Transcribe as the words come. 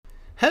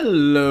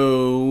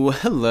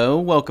Hello.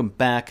 Welcome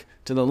back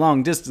to the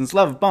Long Distance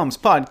Love Bombs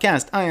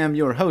podcast. I am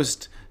your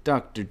host,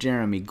 Dr.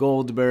 Jeremy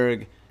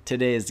Goldberg.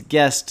 Today's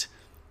guest,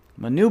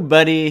 my new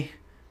buddy,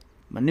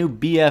 my new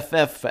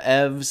BFF for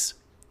Evs,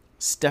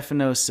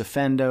 Stefanos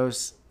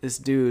Sifandos. This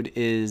dude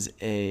is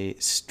a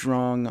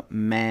strong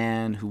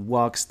man who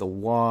walks the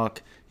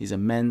walk. He's a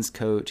men's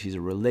coach. He's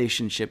a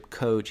relationship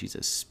coach. He's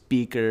a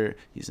speaker.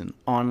 He's an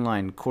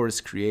online course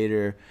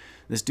creator.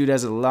 This dude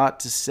has a lot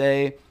to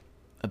say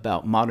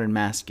about modern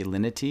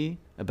masculinity,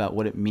 about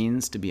what it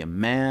means to be a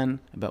man,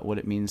 about what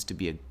it means to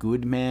be a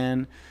good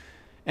man.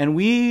 And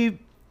we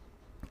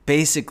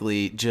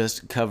basically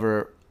just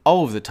cover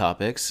all of the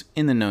topics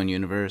in the known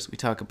universe. We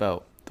talk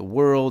about the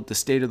world, the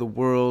state of the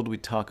world. We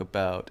talk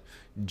about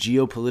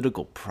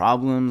geopolitical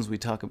problems. We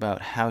talk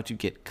about how to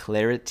get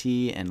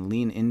clarity and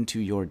lean into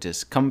your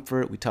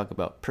discomfort. We talk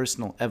about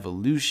personal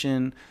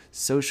evolution,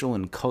 social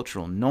and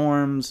cultural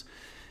norms.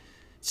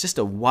 It's just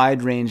a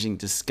wide-ranging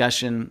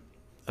discussion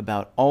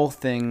about all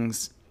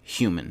things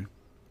human.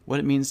 What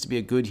it means to be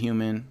a good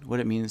human,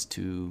 what it means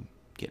to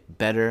get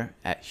better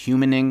at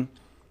humaning.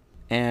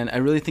 And I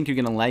really think you're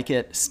going to like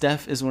it.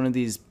 Steph is one of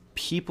these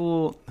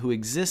people who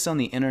exists on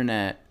the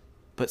internet,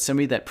 but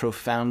somebody that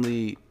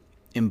profoundly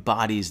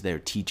embodies their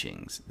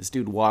teachings. This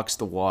dude walks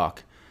the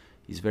walk.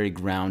 He's very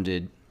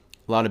grounded,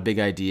 a lot of big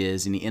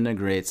ideas, and he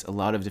integrates a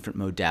lot of different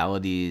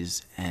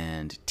modalities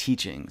and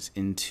teachings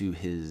into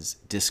his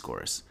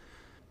discourse.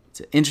 It's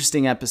an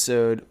interesting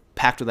episode,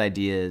 packed with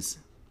ideas.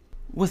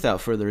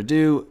 Without further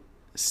ado,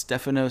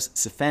 Stefanos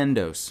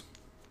Sifandos.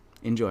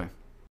 Enjoy.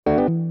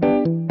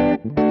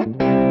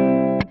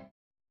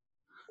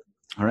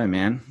 All right,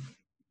 man.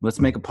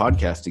 Let's make a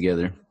podcast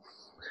together.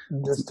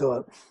 Let's do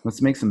it.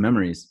 Let's make some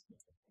memories.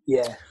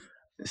 Yeah.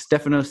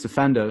 Stefanos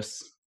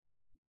Sifandos,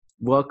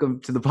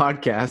 welcome to the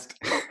podcast.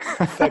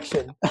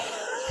 Perfection.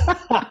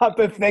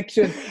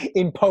 Perfection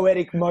in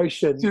poetic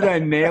motion. Did I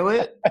nail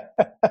it?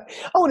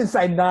 I wouldn't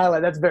say nail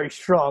it. That's very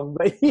strong,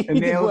 but you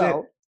did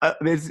well.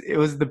 It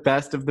was the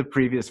best of the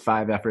previous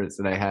 5 efforts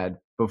that I had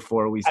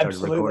before we started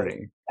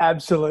recording.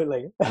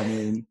 Absolutely. I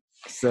mean,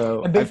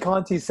 so... And be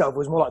kind to yourself. It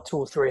was more like 2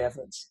 or 3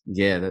 efforts.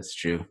 Yeah, that's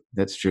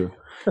true.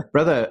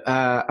 Brother,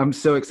 I'm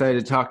so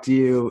excited to talk to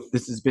you.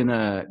 This has been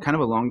a kind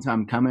of a long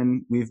time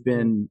coming. We've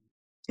been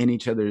in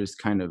each other's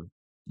kind of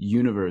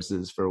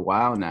universes for a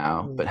while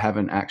now, but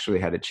haven't actually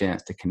had a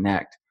chance to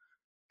connect.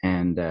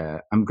 And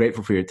I'm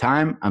grateful for your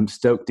time. I'm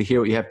stoked to hear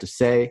what you have to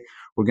say.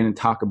 We're going to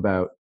talk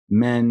about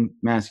men,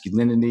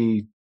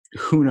 masculinity,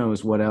 who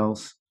knows what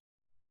else.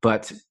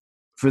 But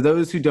for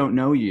those who don't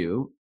know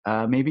you,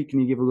 maybe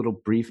can you give a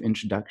little brief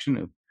introduction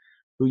of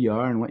who you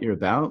are and what you're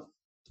about?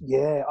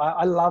 Yeah,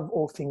 I love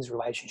all things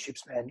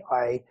relationships, man.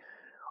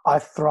 I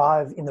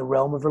thrive in the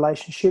realm of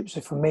relationships.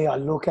 So for me, I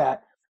look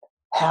at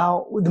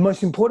how the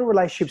most important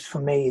relationships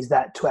for me is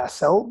that to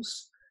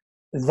ourselves,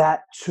 that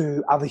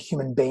to other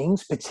human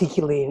beings,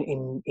 particularly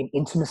in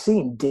intimacy,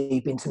 in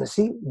deep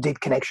intimacy, deep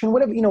connection,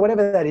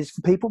 whatever that is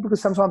for people, because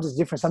sometimes it's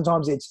different.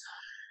 Sometimes it's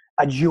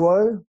a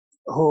duo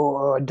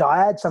or a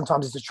dyad.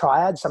 Sometimes it's a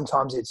triad.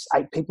 Sometimes it's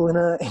 8 people in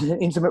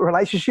an intimate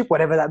relationship,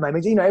 whatever that may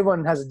mean.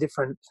 Everyone has a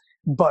different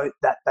boat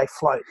that they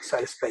float, so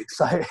to speak.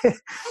 So,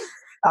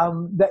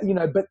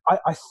 but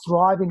I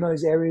thrive in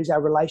those areas, our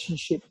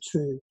relationship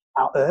to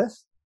our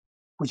earth,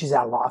 which is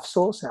our life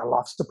source and our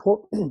life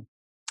support,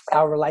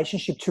 our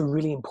relationship to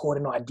really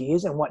important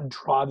ideas and what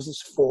drives us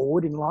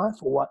forward in life,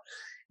 or what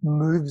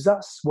moves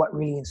us, what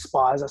really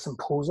inspires us and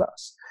pulls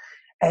us.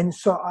 And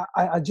so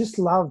I just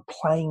love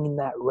playing in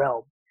that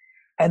realm.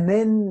 And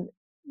then,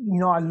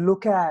 I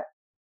look at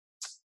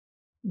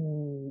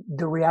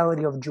the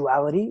reality of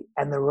duality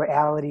and the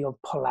reality of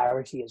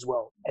polarity as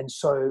well. And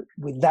so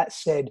with that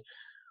said,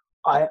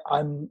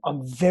 I'm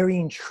very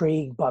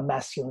intrigued by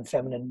masculine and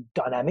feminine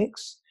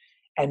dynamics,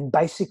 and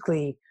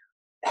basically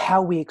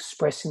how we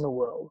express in the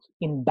world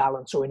in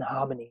balance or in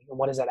harmony, and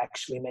what does that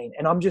actually mean?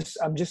 And I'm just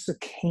a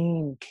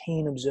keen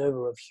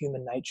observer of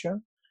human nature,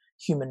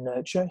 human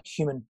nurture,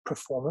 human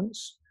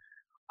performance,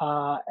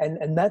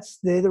 and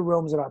they're the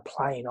realms that I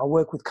play in. I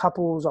work with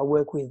couples, I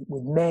work with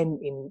men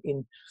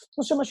in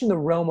not so much in the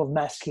realm of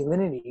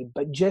masculinity,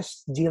 but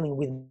just dealing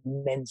with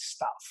men's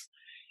stuff.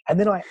 And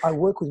then I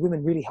work with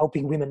women, really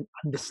helping women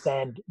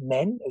understand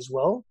men as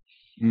well.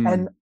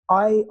 And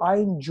I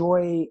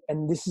enjoy,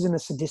 and this isn't a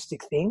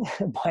sadistic thing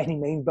by any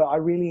means, but I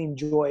really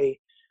enjoy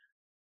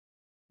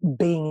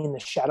being in the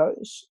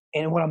shadows.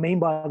 And what I mean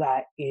by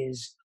that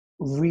is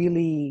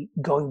really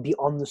going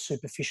beyond the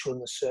superficial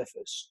and the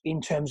surface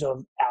in terms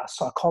of our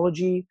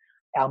psychology,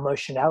 our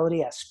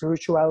emotionality, our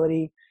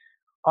spirituality.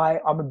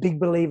 I'm a big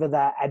believer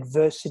that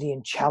adversity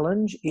and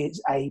challenge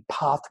is a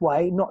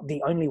pathway, not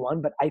the only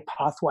one, but a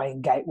pathway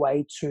and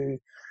gateway to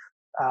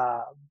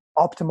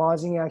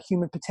optimizing our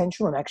human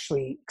potential and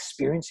actually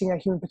experiencing our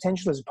human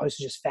potential, as opposed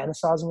to just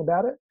fantasizing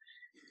about it.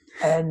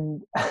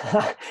 And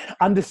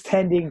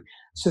understanding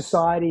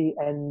society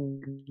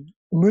and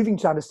moving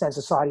to understand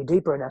society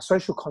deeper and our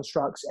social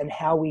constructs, and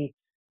how we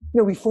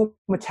form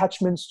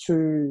attachments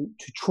to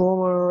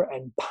trauma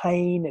and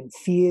pain and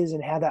fears,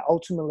 and how that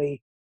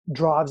ultimately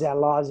drives our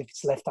lives if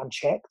it's left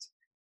unchecked.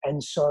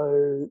 And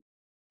so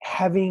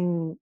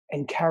having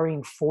and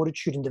carrying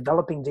fortitude and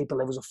developing deeper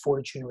levels of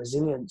fortitude and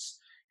resilience,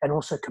 and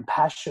also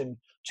compassion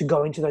to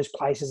go into those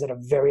places that are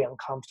very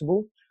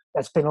uncomfortable.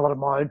 That's been a lot of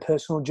my own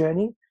personal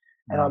journey.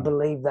 And I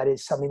believe that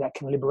is something that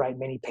can liberate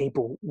many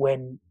people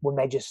when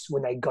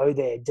they go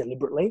there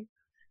deliberately,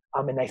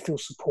 and they feel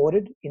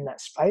supported in that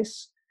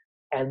space.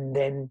 And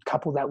then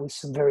couple that with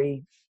some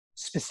very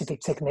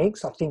specific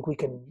techniques, I think we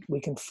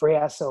can free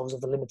ourselves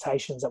of the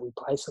limitations that we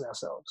place on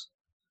ourselves.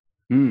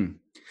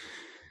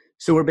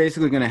 So we're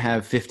basically going to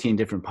have 15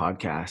 different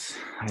podcasts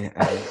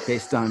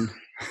based on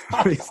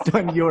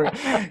your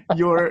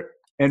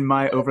and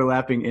my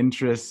overlapping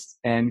interests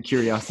and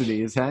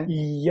curiosities, hey?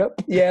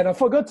 Yep. Yeah, and I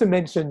forgot to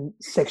mention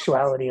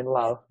sexuality and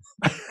love.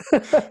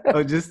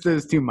 Oh, just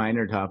those two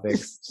minor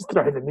topics. Just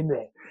throw them in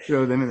there.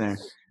 Throw them in there.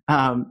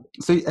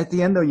 So at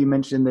the end, though, you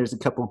mentioned there's a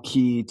couple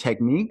key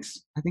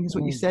techniques, I think is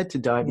what you said, to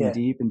dive in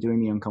deep and doing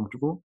the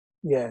uncomfortable.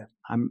 Yeah.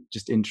 I'm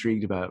just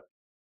intrigued about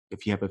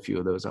if you have a few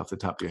of those off the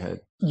top of your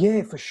head.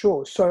 Yeah, for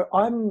sure. So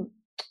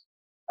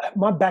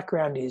my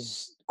background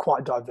is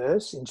quite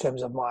diverse in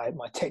terms of my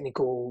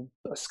technical,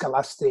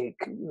 scholastic,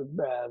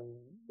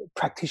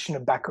 practitioner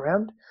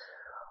background.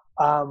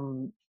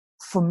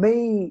 For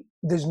me,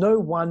 there's no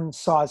one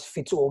size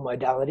fits all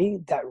modality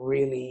that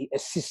really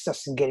assists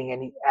us in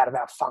getting out of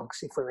our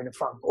funks if we're in a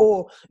funk,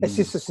 or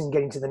assists us in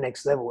getting to the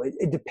next level.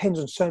 It depends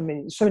on so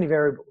many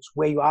variables: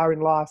 where you are in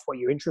life, what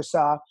your interests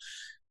are,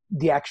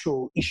 the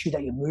actual issue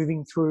that you're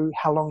moving through,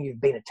 how long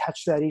you've been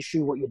attached to that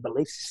issue, what your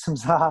belief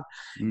systems are,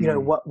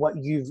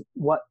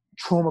 what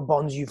trauma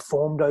bonds you've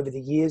formed over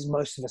the years.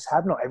 Most of us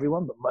have, not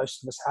everyone, but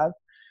most of us have.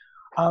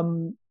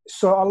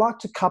 So I like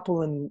to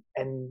couple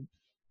and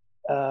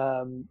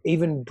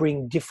even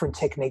bring different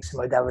techniques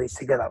and modalities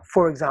together.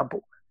 For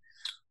example,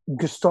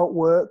 Gestalt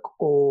work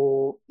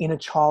or inner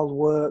child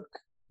work,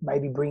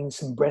 maybe bring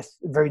some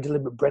very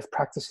deliberate breath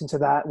practice into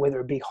that, whether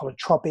it be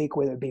holotropic,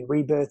 whether it be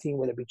rebirthing,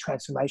 whether it be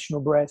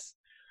transformational breath.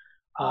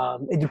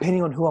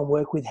 Depending on who I'm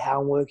working with,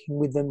 how I'm working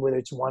with them, whether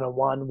it's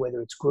one-on-one,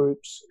 whether it's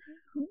groups.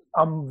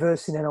 I'm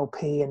versed in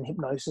NLP and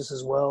hypnosis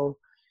as well.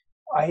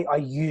 I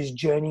use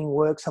journeying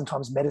work,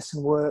 sometimes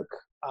medicine work,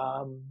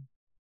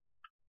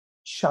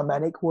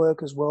 shamanic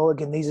work as well.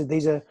 Again,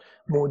 these are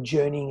more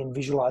journeying and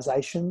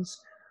visualizations.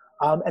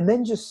 And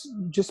then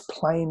just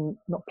plain,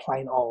 not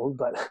plain old,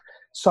 but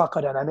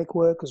psychodynamic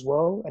work as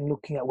well, and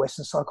looking at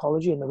Western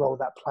psychology and the role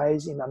that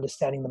plays in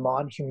understanding the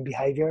mind, human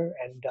behavior,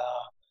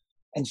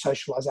 and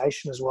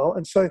socialization as well.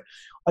 And so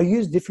I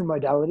use different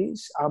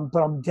modalities,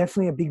 but I'm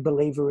definitely a big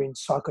believer in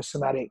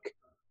psychosomatic,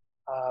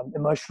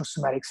 emotional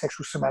somatic,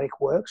 sexual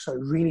somatic work. So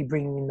really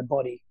bringing in the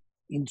body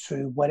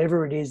into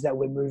whatever it is that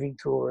we're moving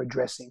through or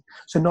addressing.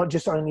 So not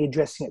just only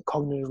addressing it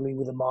cognitively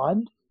with the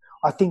mind.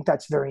 I think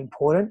that's very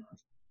important.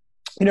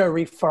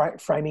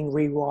 Reframing,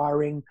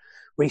 rewiring,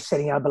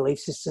 resetting our belief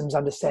systems,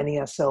 understanding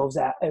ourselves,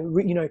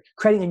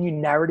 creating a new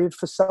narrative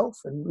for self,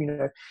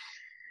 and,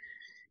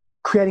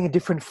 forming a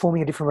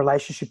different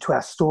relationship to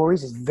our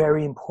stories is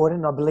very important.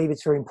 And I believe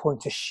it's very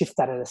important to shift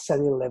that at a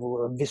cellular level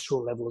or a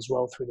visceral level as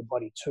well through the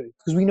body too.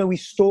 Because we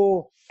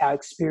store our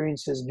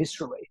experiences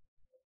viscerally.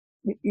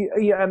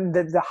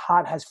 The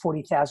heart has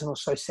 40,000 or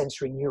so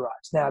sensory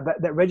neurons. Now,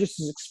 that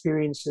registers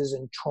experiences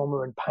and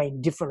trauma and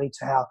pain differently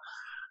to how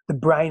the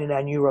brain and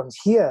our neurons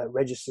here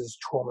registers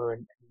trauma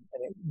and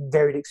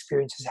varied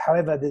experiences.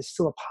 However, there's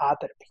still a part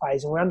that it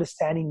plays, and we're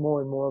understanding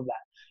more and more of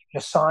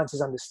that. Science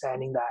is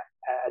understanding that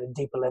at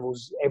deeper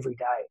levels every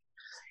day.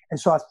 And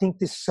so I think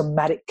this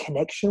somatic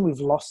connection, we've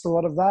lost a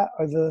lot of that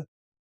over,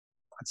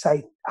 I'd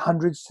say,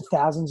 hundreds to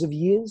thousands of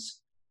years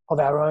of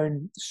our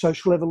own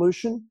social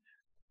evolution.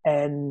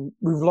 And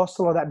we've lost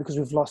a lot of that because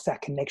we've lost our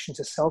connection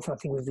to self. And I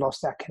think we've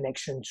lost our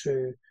connection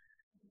to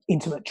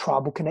intimate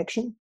tribal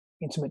connection,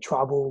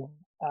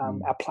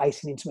 our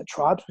place in intimate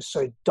tribes. We're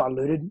so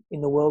diluted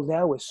in the world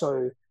now. We're so,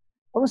 I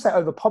wouldn't say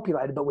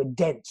overpopulated, but we're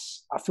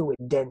dense. I feel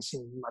we're dense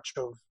in much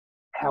of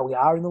how we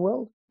are in the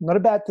world. Not a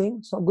bad thing.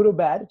 It's not good or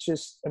bad. It's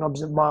just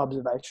my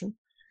observation.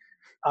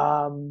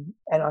 And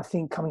I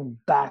think coming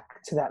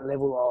back to that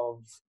level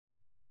of,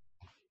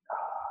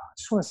 I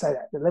just want to say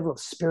that, the level of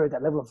spirit,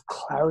 that level of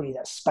clarity,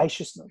 that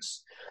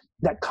spaciousness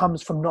that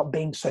comes from not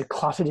being so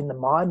cluttered in the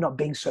mind, not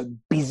being so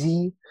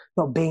busy,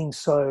 not being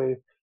so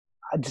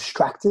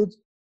distracted.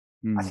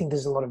 I think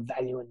there's a lot of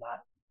value in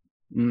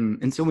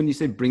that. And so when you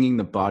say bringing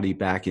the body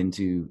back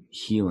into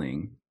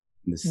healing,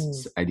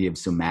 this idea of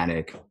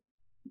somatic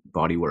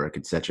body work,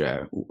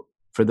 etc.,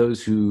 for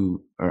those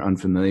who are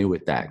unfamiliar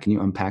with that, can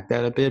you unpack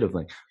that a bit of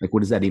like what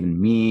does that even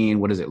mean?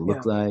 What does it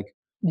look like?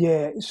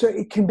 Yeah, so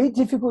it can be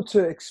difficult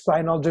to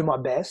explain. I'll do my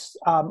best.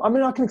 I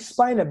can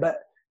explain it, but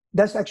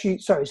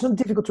it's not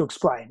difficult to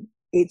explain.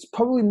 It's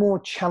probably more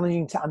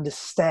challenging to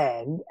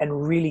understand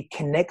and really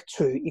connect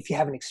to if you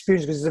haven't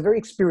experienced, because it's a very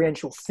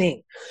experiential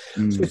thing.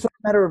 So it's not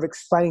a matter of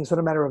explaining, it's not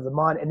a matter of the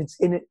mind. And it's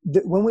in it,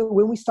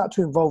 when we start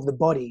to involve the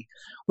body,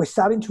 we're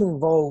starting to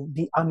involve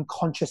the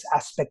unconscious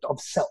aspect of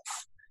self,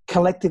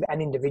 collective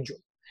and individual.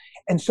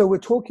 And so we're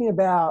talking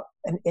about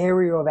an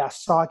area of our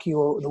psyche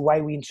or the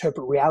way we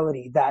interpret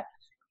reality that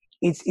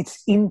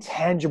it's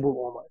intangible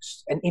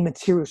almost and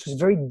immaterial. So it's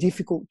very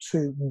difficult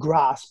to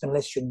grasp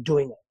unless you're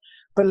doing it.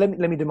 But let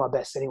me do my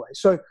best anyway.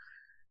 So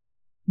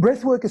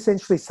breath work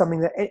essentially is something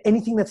that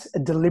anything that's a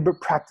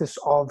deliberate practice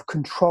of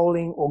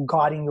controlling or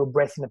guiding your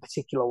breath in a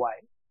particular way.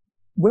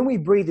 When we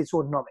breathe, it's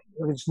autonomic.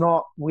 It's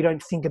not, we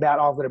don't think about,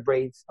 oh, I've got to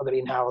breathe, I've got to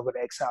inhale, I've got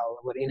to exhale,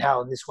 I've got to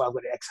inhale in this way, I've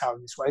got to exhale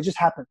in this way. It just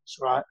happens,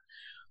 right?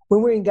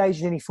 When we're engaged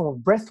in any form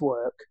of breath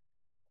work,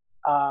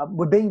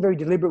 we're being very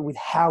deliberate with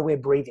how we're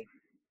breathing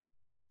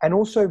and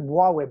also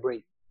while we're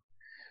breathing.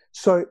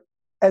 So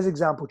as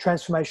example,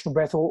 transformational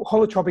breath or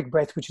holotropic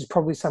breath, which is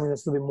probably something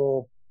that's a little bit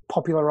more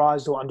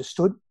popularized or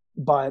understood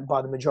by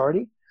the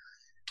majority.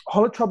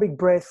 Holotropic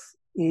breath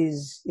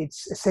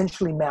it's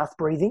essentially mouth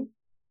breathing.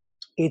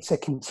 It's a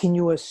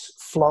continuous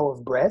flow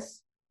of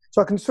breath.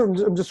 So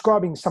I'm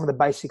describing some of the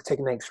basic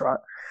techniques, right?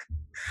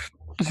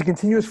 It's a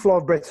continuous flow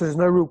of breath, so there's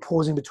no real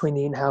pausing between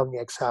the inhale and the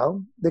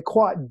exhale. They're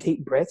quite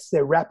deep breaths.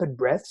 They're rapid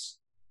breaths,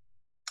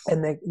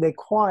 and they're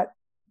quite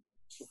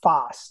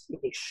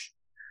fast-ish.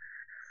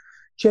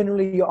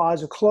 Generally, your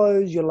eyes are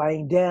closed. You're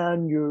laying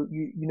down. You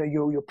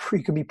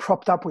can be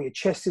propped up where your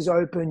chest is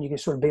open. You can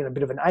sort of be in a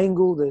bit of an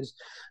angle. There's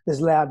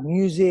loud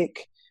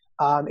music.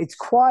 It's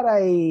quite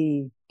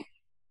a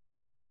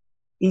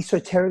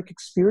esoteric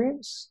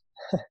experience.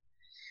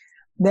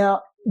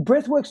 Now,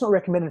 breath work's not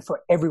recommended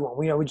for everyone.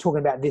 We're talking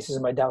about this as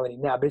a modality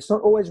now, but it's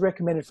not always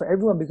recommended for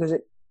everyone because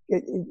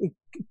the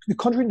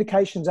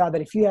contraindications are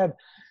that if you have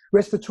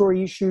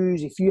respiratory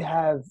issues, if you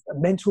have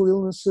mental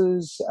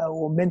illnesses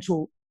or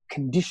mental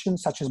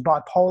conditions such as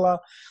bipolar,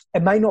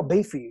 it may not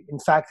be for you. In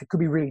fact, it could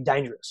be really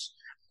dangerous.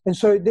 And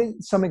so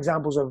there's some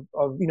examples of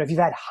if you've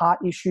had heart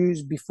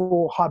issues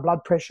before, high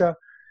blood pressure,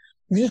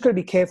 you've just got to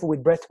be careful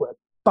with breath work.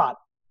 But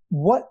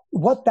what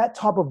that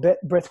type of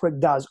breath work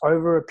does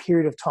over a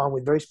period of time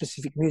with very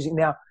specific music.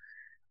 Now,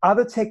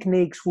 other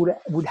techniques would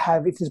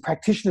have, if there's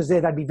practitioners there,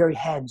 they'd be very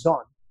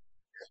hands-on.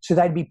 So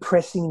they'd be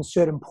pressing in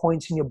certain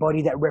points in your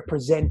body that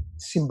represent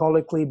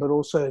symbolically, but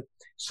also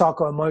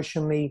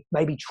psycho-emotionally,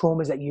 maybe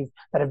traumas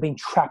that have been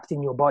trapped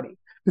in your body.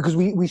 Because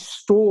we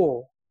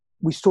store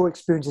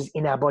experiences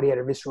in our body at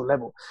a visceral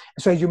level.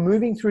 And so as you're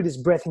moving through this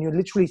breath and you're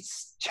literally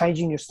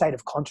changing your state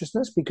of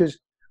consciousness, because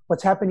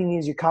what's happening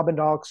is your carbon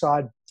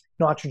dioxide,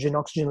 nitrogen,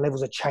 oxygen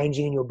levels are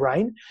changing in your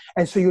brain.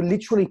 And so you're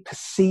literally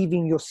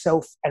perceiving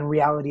yourself and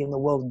reality in the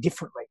world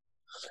differently,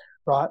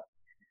 right?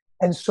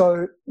 And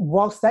so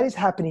whilst that is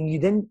happening, you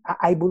then are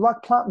able,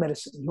 like plant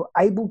medicine, you're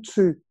able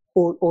to,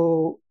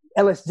 or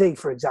LSD,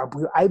 for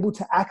example, you're able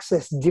to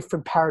access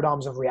different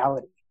paradigms of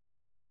reality.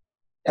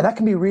 And that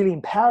can be really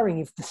empowering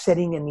if the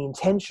setting and the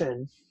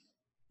intention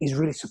is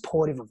really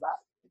supportive of that.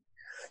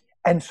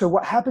 And so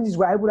what happens is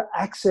we're able to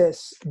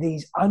access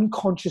these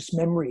unconscious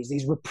memories,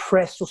 these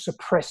repressed or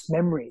suppressed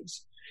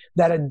memories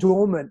that are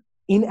dormant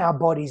in our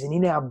bodies and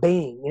in our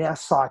being, in our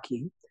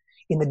psyche,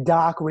 in the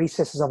dark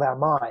recesses of our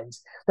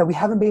minds, that we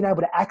haven't been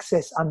able to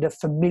access under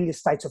familiar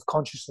states of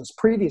consciousness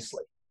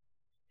previously.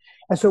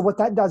 And so what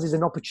that does is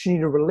an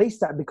opportunity to release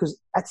that, because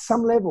at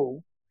some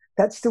level,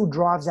 that still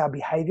drives our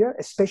behavior,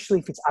 especially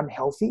if it's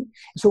unhealthy.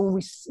 So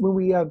when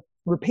we are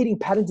repeating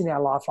patterns in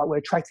our life, like we're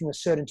attracting a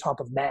certain type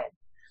of man.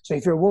 So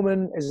if you're a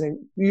woman,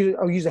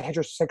 I'll use a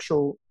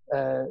heterosexual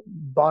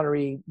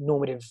binary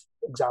normative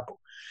example.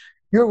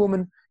 You're a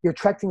woman, you're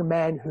attracting a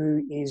man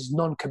who is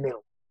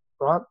non-committal,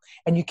 right?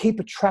 And you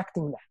keep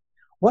attracting that.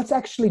 What's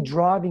actually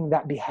driving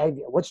that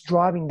behavior? What's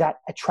driving that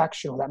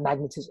attraction or that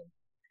magnetism?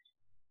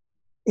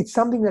 It's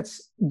something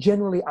that's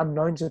generally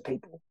unknown to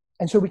people.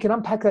 And so we can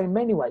unpack that in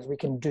many ways. We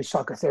can do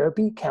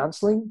psychotherapy,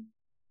 counseling.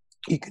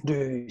 You can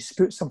do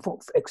some form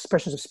of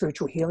expressions of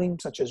spiritual healing,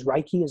 such as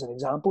Reiki, as an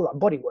example, like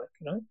body work,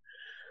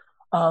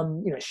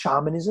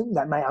 shamanism,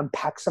 that may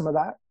unpack some of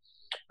that.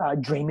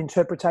 Dream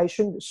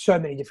interpretation, so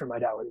many different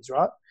modalities,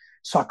 right?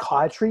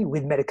 Psychiatry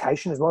with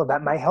medication as well,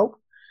 that may help.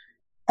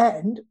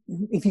 And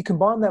if you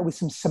combine that with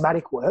some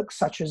somatic work,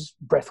 such as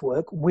breath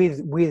work,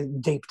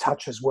 with deep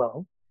touch as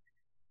well,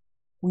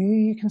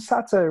 you can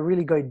start to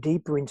really go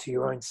deeper into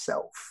your own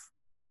self.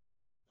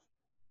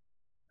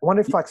 I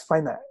wonder if I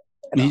explained that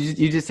enough.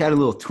 You just had a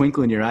little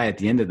twinkle in your eye at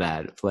the end of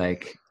that,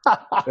 like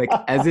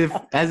as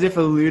if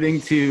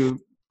alluding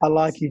to. I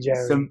like you,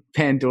 Jerry. Some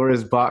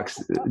Pandora's box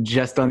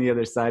just on the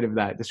other side of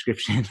that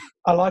description.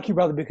 I like you,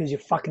 brother, because you're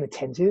fucking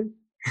attentive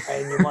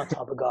and you're my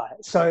type of guy.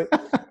 So,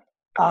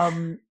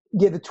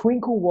 the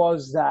twinkle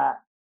was that.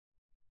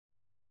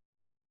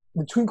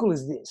 The twinkle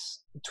is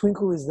this. The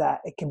twinkle is that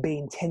it can be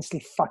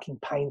intensely fucking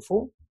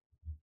painful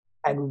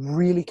and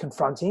really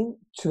confronting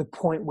to the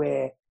point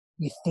where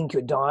you think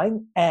you're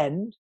dying.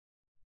 And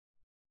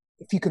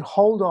if you can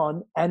hold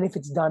on, and if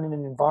it's done in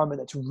an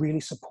environment that's really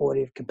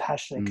supportive,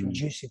 compassionate,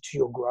 conducive to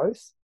your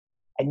growth,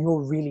 and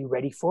you're really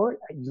ready for it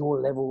at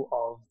your level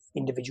of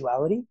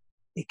individuality,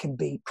 it can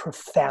be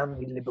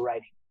profoundly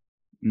liberating.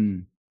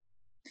 And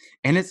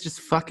it's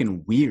just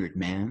fucking weird,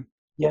 man.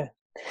 Yeah.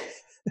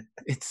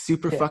 It's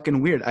super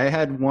fucking weird. I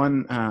had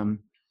one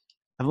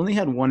I've only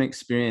had one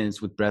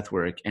experience with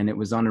breathwork, and it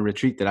was on a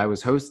retreat that I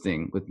was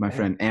hosting with my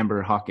friend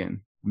Amber Hawken.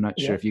 I'm not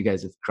sure if you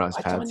guys have crossed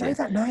paths I know yet.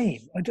 that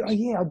name. I do know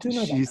that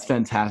name. She's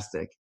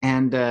fantastic.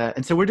 And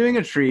so we're doing a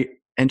retreat,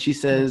 and she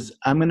says,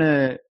 I'm going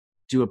to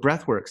do a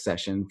breathwork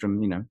session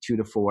from, 2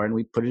 to 4, and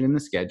we put it in the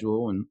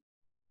schedule. And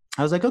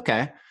I was like,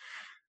 okay.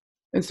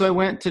 And so I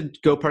went to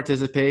go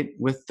participate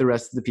with the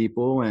rest of the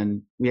people,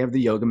 and we have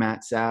the yoga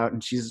mats out,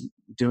 and she's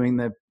doing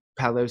the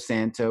Palo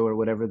Santo or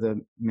whatever the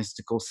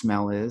mystical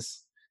smell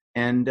is.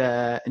 And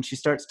she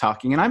starts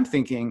talking, and I'm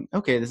thinking,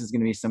 okay, this is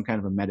going to be some kind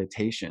of a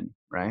meditation,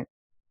 right?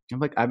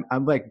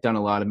 I've like done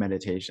a lot of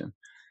meditation.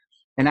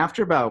 And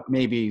after about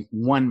maybe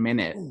 1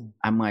 minute,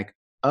 I'm like,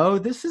 oh,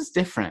 this is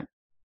different.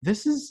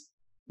 This is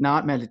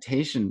not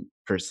meditation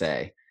per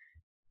se.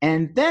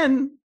 And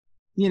then,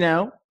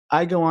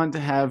 I go on to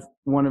have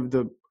one of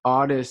the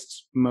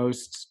oddest,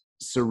 most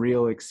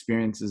surreal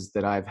experiences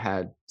that I've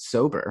had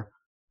sober.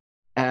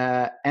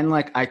 And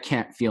like, I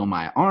can't feel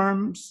my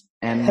arms,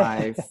 and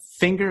my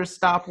fingers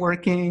stop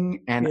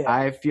working, and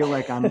I feel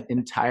like I'm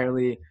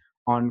entirely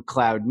on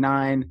cloud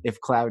 9. If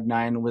cloud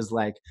 9 was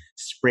like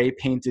spray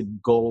painted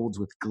gold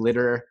with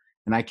glitter,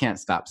 and I can't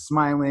stop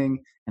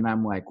smiling, and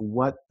I'm like,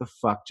 what the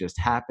fuck just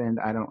happened?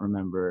 I don't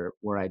remember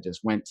where I just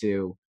went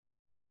to.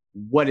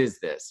 What is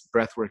this?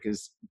 Breathwork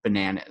is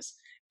bananas.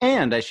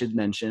 And I should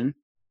mention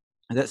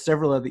that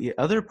several of the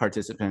other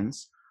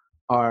participants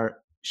are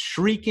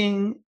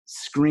shrieking,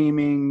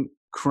 screaming,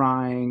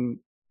 crying,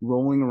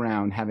 rolling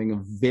around, having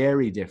a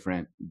very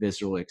different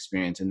visceral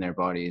experience in their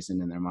bodies and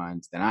in their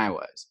minds than I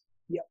was.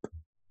 Yep.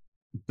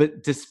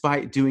 But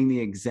despite doing the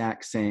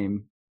exact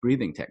same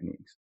breathing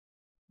techniques.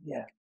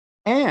 Yeah.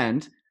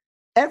 And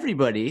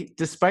everybody,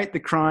 despite the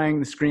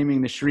crying, the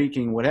screaming, the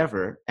shrieking,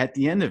 whatever, at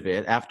the end of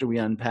it, after we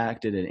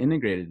unpacked it and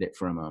integrated it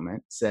for a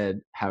moment,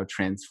 said how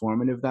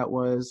transformative that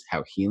was,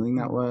 how healing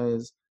that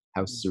was,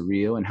 how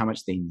surreal, and how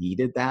much they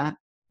needed that.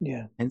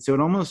 Yeah. And so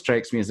it almost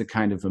strikes me as a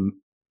kind of a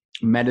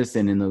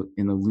medicine in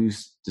the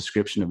loose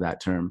description of that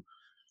term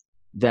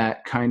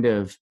that kind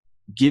of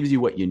gives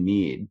you what you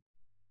need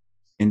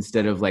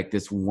instead of like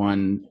this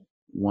one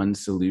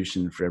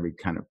solution for every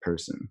kind of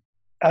person.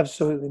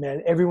 Absolutely,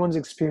 man. Everyone's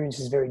experience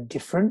is very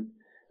different.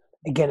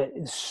 Again,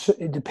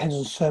 it depends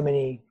on so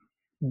many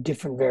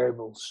different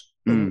variables.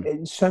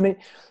 And so many,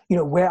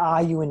 where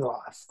are you in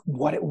life?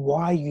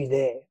 Why are you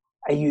there?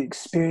 Are you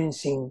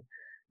experiencing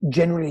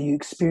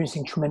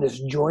tremendous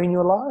joy in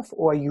your life,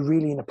 or are you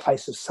really in a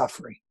place of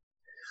suffering?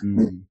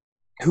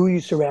 Who are you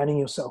surrounding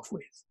yourself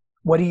with?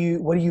 What are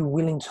you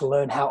willing to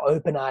learn? How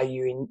open are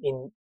you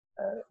in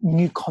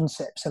new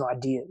concepts and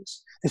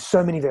ideas? There's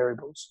so many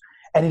variables,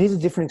 and it is a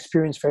different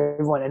experience for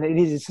everyone. And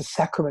it's a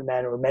sacrament,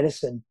 man, or a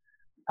medicine.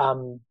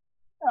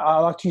 I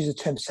like to use the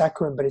term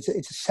sacrament, but it's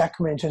a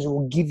sacrament in terms of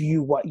will give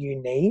you what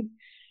you need.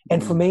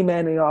 And for me,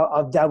 man,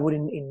 I've dabbled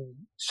in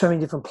so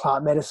many different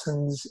plant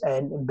medicines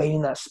and been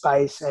in that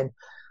space. And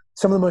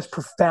some of the most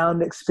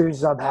profound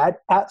experiences I've had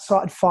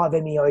outside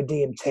 5-MeO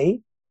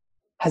DMT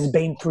has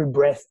been through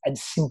breath and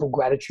simple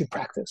gratitude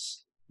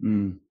practice.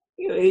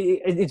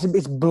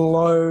 It's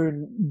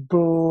blown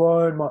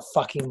my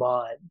fucking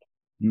mind.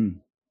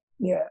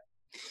 Yeah.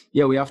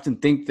 We often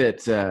think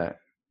that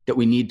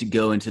we need to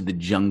go into the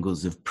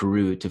jungles of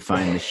Peru to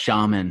find the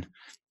shaman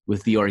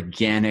with the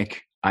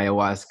organic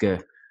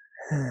ayahuasca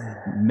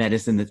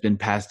medicine that's been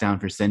passed down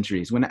for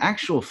centuries. When in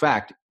actual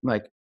fact,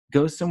 like,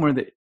 go somewhere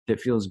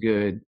that feels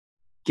good,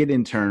 get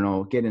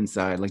internal, get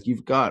inside. Like,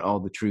 you've got all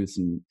the truths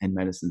and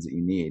medicines that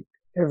you need.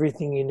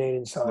 Everything you need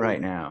inside right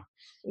now.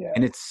 Yeah.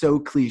 And it's so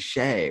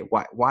cliche.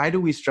 Why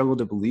do we struggle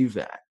to believe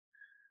that?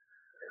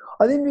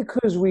 I think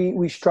because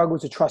we struggle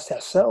to trust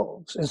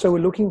ourselves. And so we're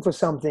looking for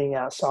something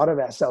outside of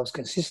ourselves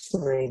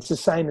consistently. It's the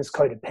same as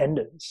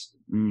codependence.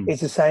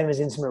 It's the same as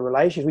intimate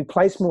relations. We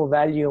place more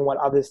value in what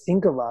others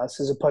think of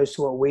us as opposed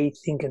to what we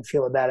think and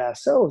feel about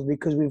ourselves,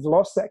 because we've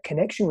lost that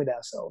connection with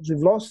ourselves. We've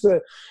lost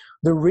the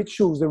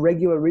rituals, the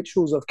regular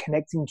rituals of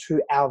connecting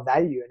to our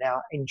value and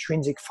our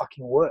intrinsic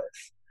fucking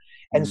worth.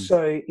 And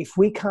so if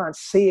we can't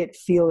see it,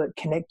 feel it,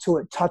 connect to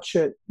it, touch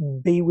it,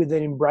 be with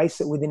it, embrace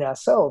it within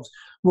ourselves,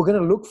 we're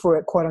going to look for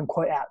it, quote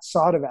unquote,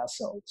 outside of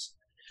ourselves.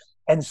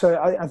 And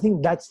so I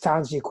think that's, to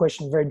answer your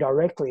question very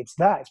directly, it's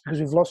because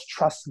we've lost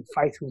trust and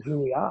faith with who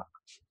we are.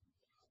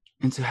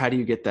 And so how do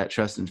you get that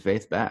trust and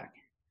faith back?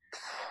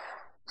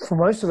 For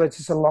most of it, it's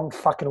just a long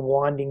fucking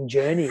winding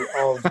journey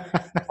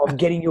of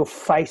getting your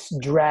face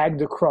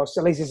dragged across,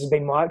 at least this has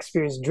been my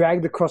experience,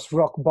 dragged across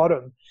rock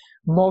bottom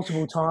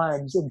multiple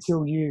times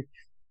until you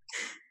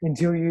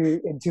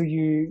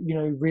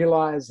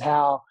realize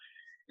how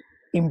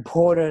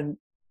important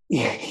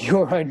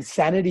your own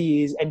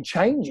sanity is and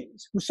change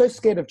is. We're so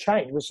scared of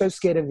change. We're so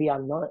scared of the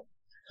unknown.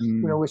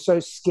 We're so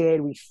scared.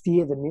 We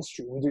fear the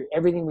mystery. We do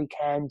everything we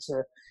can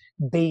to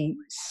be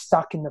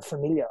stuck in the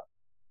familiar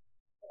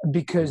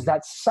because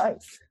that's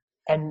safe.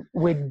 And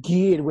we're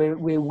geared.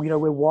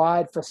 We're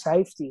wired for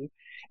safety.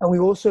 And we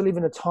also live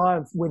in a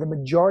time where the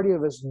majority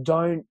of us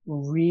don't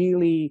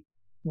really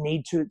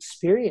need to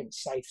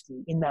experience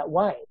safety in that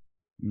way.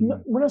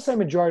 When I say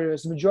majority,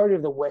 it's the majority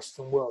of the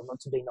Western world, not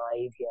to be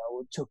naive here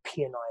or to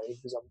appear naive,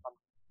 because I'm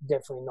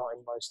definitely not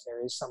in most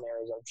areas. Some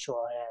areas I'm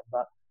sure I am,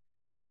 but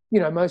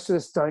most of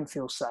us don't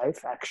feel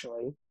safe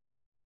actually.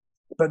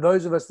 But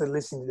those of us that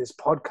listen to this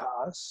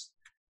podcast,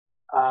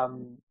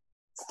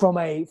 from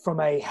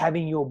a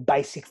having your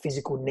basic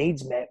physical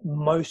needs met,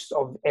 most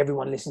of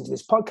everyone listening to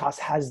this podcast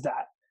has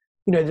that.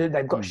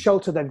 They've got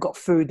shelter, they've got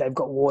food, they've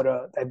got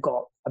water, they've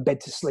got a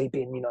bed to sleep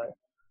in.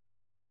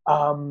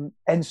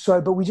 And so,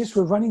 but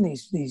we're running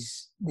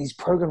these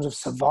programs of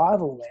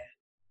survival,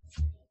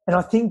 man. And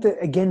I think that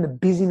again, the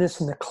busyness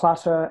and the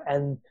clutter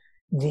and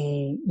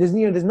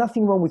there's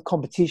nothing wrong with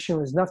competition.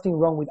 There's nothing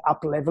wrong with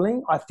up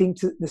leveling. I think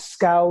the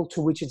scale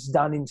to which it's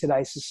done in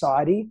today's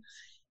society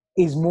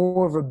is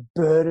more of a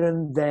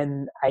burden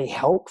than a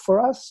help for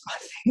us, I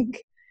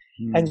think.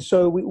 And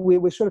so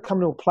we're sort of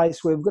coming to a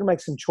place where we've got to make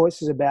some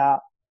choices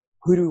about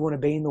who do we want to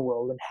be in the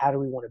world and how do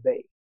we want to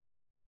be.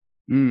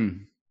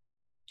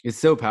 It's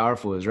so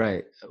powerful, is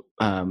right.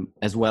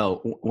 As well,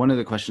 one of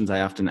the questions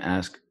I often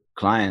ask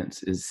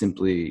clients is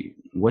simply,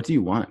 what do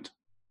you want?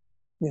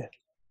 Yeah.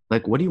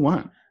 Like, what do you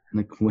want?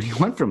 Like, what do you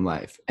want from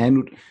life?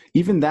 And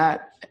even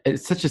that,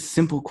 it's such a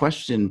simple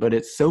question, but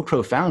it's so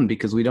profound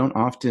because we don't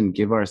often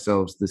give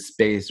ourselves the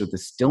space or the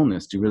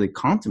stillness to really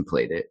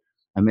contemplate it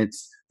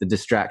amidst the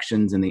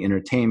distractions and the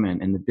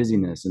entertainment and the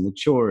busyness and the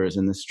chores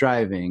and the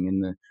striving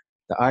and the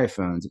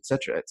iPhones,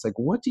 etc. It's like,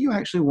 what do you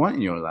actually want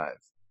in your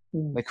life?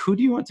 Like, who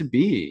do you want to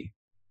be?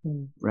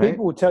 Right?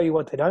 People will tell you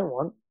what they don't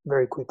want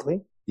very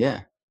quickly.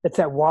 Yeah. That's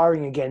that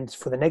wiring again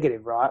for the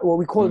negative, right? Well,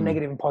 we call it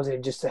negative and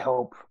positive just to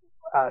help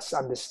us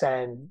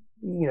understand,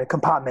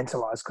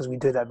 compartmentalize, because we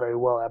do that very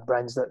well. Our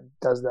brains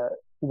does that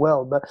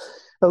well. But,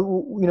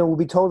 we'll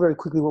be told very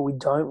quickly what we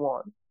don't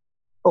want.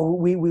 Or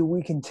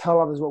we can tell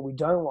others what we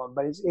don't want.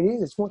 But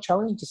it's more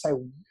challenging to say,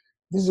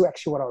 this is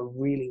actually what I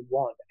really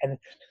want. And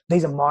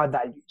these are my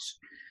values.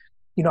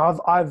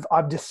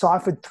 I've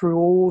deciphered through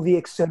all the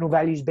external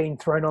values being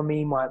thrown on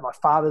me, my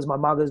father's, my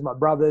mother's, my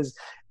brother's,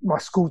 my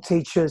school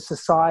teachers,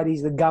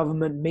 societies, the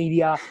government,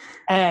 media,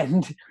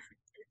 and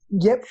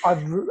yep,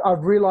 I've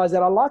realized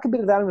that I like a bit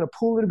of that. I'm going to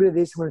pull a little bit of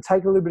this. I'm going to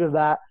take a little bit of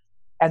that,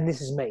 and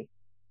this is me.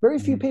 Very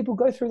few people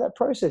go through that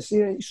process.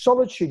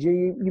 Solitude.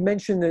 You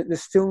mentioned the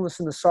stillness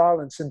and the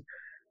silence, and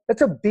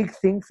that's a big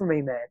thing for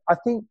me, man. I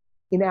think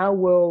in our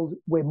world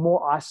we're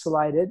more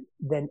isolated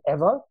than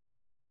ever.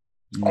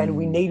 And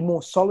we need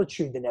more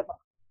solitude than ever.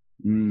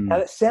 Now,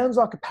 that sounds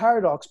like a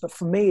paradox, but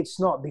for me, it's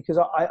not, because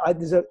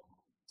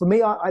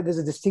there's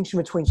a distinction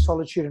between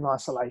solitude and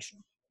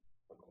isolation.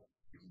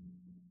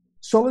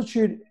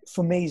 Solitude,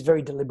 for me, is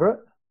very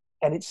deliberate,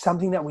 and it's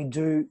something that we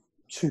do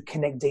to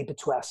connect deeper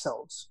to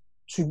ourselves,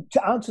 to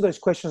answer those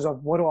questions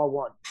of what do I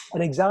want?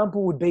 An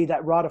example would be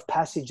that rite of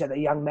passage that a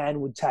young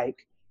man would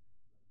take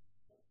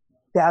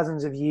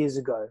thousands of years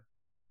ago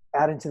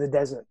out into the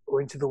desert or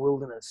into the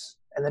wilderness,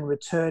 and then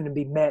return and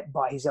be met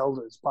by his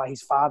elders, by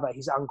his father,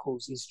 his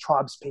uncles, his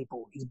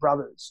tribespeople, his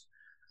brothers,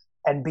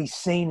 and be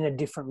seen in a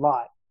different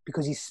light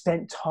because he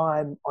spent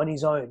time on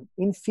his own,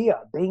 in fear,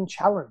 being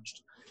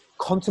challenged,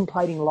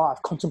 contemplating life,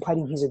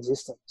 contemplating his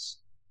existence,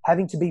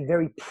 having to be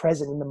very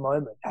present in the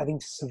moment, having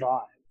to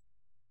survive,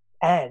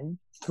 and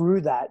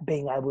through that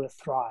being able to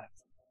thrive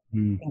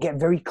and get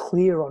very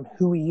clear on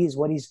who he is,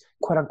 what his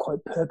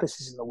quote-unquote purpose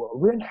is in the world.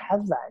 We don't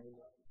have that anymore.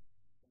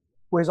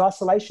 Whereas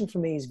isolation for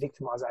me is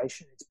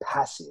victimization. It's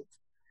passive.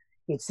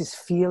 It's this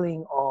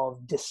feeling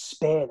of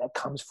despair that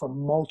comes from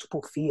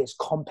multiple fears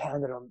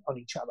compounded on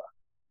each other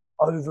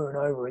over and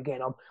over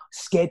again. I'm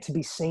scared to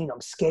be seen.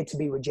 I'm scared to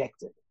be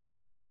rejected.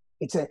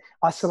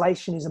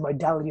 Isolation is a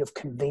modality of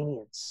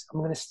convenience. I'm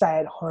going to stay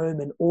at home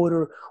and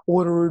order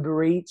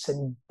Uber Eats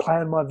and play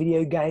on my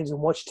video games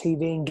and watch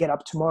TV and get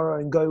up tomorrow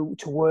and go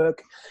to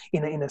work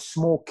in a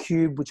small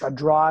cube, which I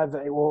drive,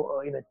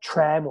 or in a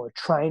tram or a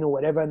train or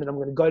whatever. And then I'm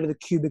going to go to the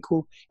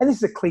cubicle. And this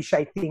is a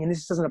cliche thing, and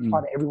this doesn't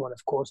apply to everyone,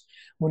 of course.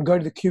 I'm going to go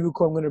to the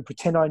cubicle. I'm going to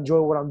pretend I enjoy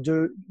what I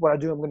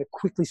do. I'm going to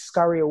quickly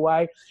scurry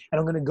away, and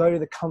I'm going to go to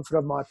the comfort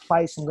of my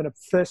place. I'm going to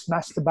first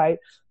masturbate.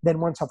 Then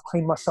once I've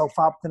cleaned myself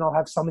up, then I'll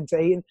have something to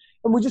eat.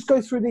 And we just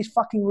go through these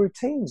fucking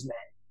routines, man.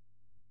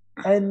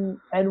 And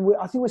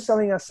I think we're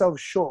selling ourselves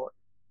short.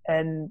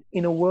 And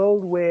in a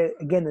world where,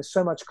 again, there's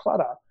so much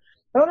clutter,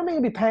 and I don't mean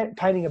to be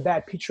painting a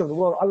bad picture of the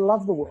world. I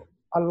love the world.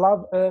 I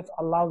love Earth.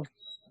 I love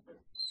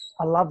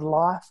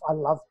life. I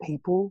love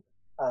people.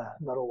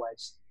 Not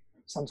always.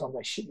 Sometimes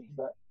they shit me,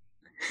 but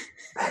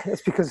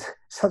that's because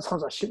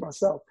sometimes I shit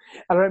myself.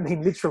 I don't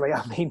mean literally.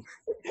 I mean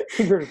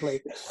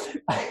figuratively.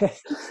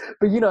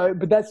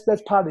 but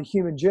that's part of the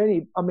human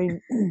journey. I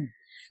mean,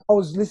 I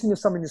was listening to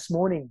something this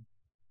morning.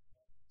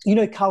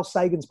 Carl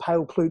Sagan's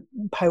pale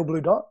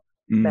blue dot?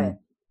 Man,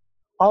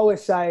 I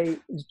always say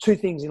two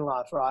things in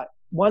life, right?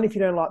 One, if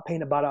you don't like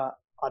peanut butter,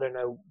 I don't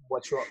know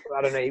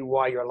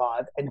why you're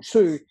alive. And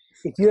two,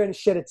 if you don't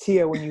shed a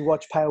tear when you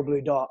watch pale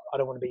blue dot, I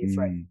don't want to be your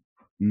friend.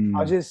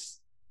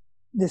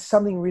 There's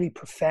something really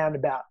profound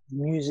about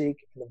music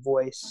and the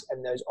voice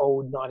and those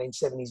old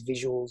 1970s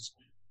visuals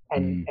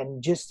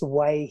and just the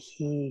way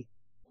he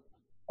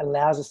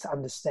allows us to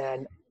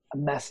understand a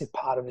massive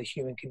part of the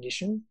human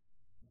condition.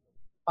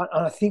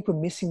 And I think we're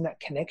missing that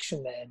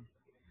connection, man.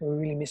 We're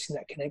really missing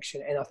that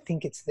connection. And I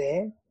think it's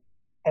there.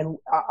 And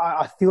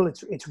I feel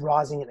it's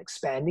rising and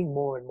expanding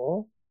more and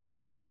more.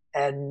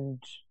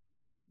 And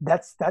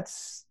that's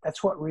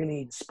what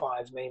really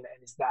inspires me,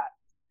 man, is that.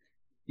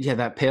 Yeah,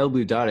 that pale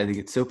blue dot, I think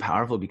it's so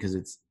powerful because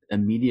it's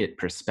immediate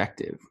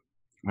perspective,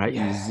 right?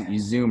 Yeah. You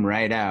zoom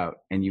right out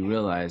and you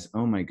realize,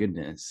 oh my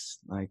goodness,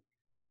 like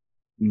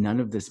none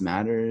of this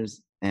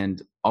matters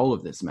and all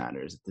of this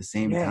matters at the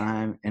same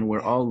time. And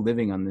we're all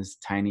living on this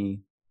tiny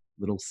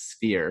little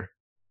sphere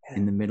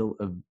in the middle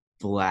of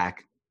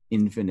black,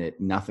 infinite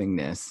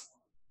nothingness.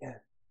 Yeah.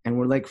 And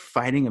we're like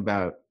fighting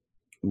about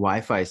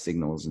Wi-Fi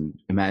signals and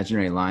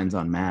imaginary lines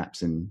on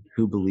maps and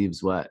who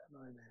believes what.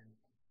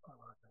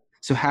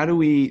 So how do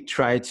we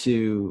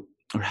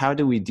how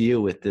do we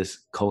deal with this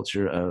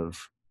culture of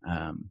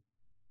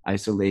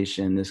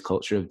isolation, this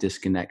culture of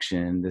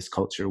disconnection, this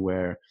culture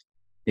where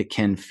it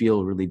can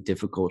feel really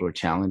difficult or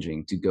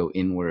challenging to go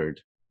inward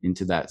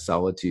into that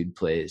solitude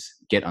place,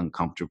 get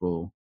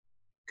uncomfortable,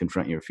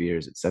 confront your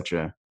fears,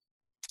 etc.?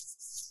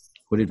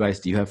 What advice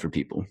do you have for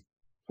people?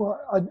 Well,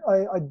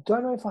 I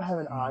don't know if I have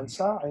an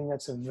answer. I think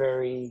that's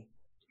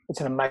it's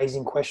an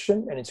amazing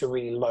question, and it's a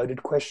really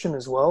loaded question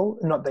as well.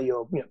 Not that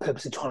you're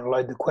purposely trying to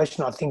load the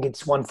question. I think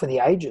it's one for the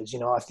ages.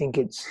 I think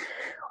it's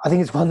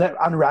one that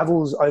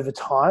unravels over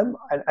time.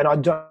 And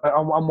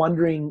I'm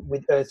wondering,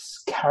 with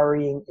Earth's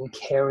carrying and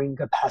caring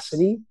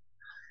capacity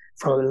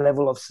from a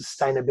level of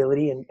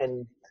sustainability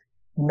and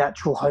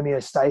natural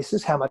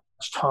homeostasis, how much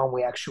time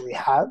we actually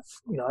have.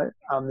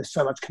 There's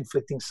so much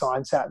conflicting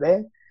science out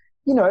there.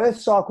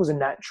 Earth cycles are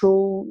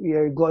natural.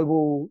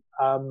 Global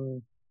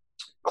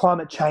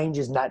climate change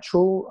is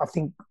natural. I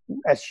think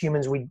as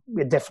humans,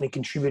 we're definitely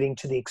contributing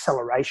to the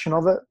acceleration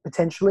of it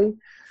potentially.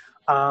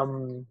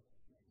 And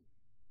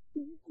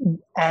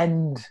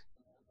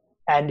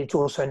it's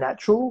also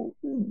natural.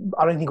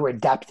 I don't think we're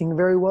adapting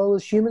very well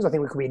as humans. I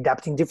think we could be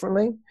adapting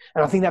differently.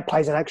 And I think that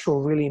plays an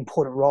actual really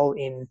important role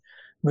in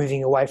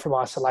moving away from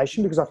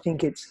isolation, because I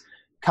think it's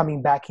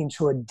coming back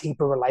into a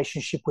deeper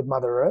relationship with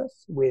Mother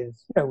Earth,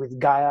 with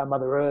Gaia,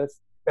 Mother Earth,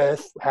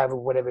 however,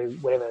 whatever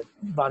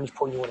vantage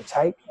point you want to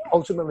take.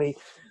 Ultimately,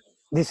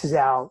 this is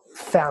our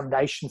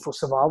foundation for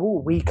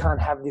survival. We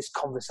can't have this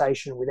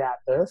conversation without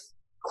Earth,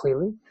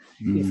 clearly.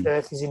 If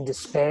Earth is in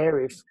despair,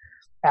 if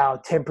our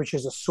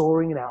temperatures are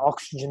soaring and our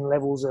oxygen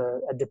levels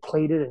are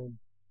depleted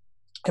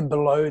and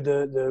below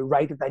the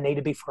rate that they need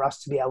to be for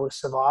us to be able to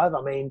survive,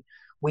 I mean,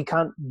 we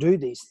can't do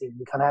these things.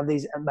 We can't have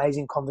these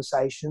amazing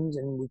conversations,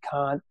 and we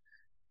can't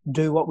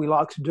do what we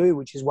like to do,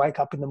 which is wake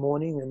up in the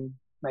morning and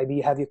maybe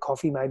you have your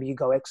coffee, maybe you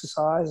go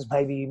exercise,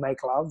 maybe you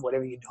make love,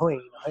 whatever you're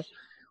doing.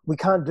 We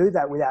can't do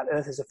that without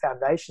Earth as a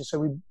foundation. So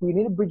we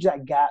need to bridge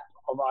that gap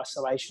of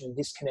isolation and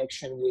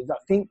disconnection with, I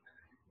think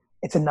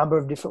it's a number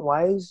of different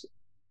ways.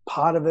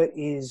 Part of it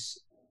is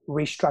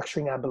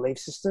restructuring our belief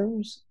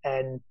systems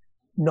and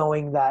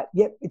knowing that,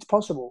 yep, it's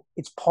possible.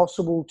 It's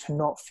possible to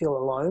not feel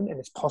alone, and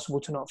it's possible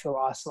to not feel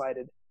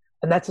isolated.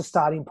 And that's a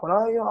starting point. I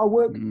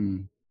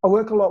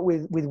work a lot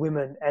with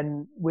women,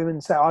 and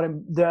women say,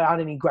 there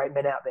aren't any great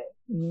men out there.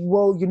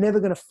 Well, you're never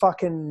going to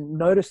fucking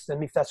notice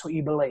them if that's what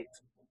you believe.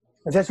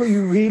 If that's what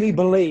you really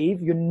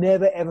believe, you're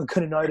never, ever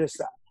going to notice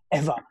that,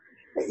 ever.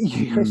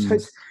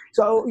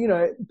 So,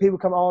 people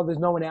come, there's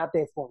no one out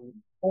there for me.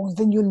 Well,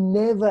 then you're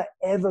never,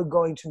 ever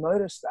going to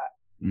notice that.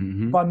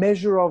 By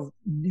measure of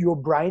your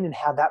brain and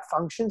how that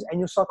functions and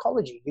your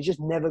psychology. You're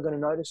just never going to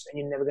notice, and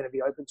you're never going to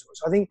be open to it.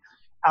 So I think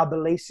our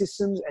belief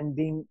systems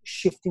and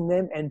shifting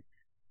them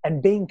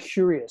and being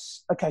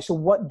curious. Okay, so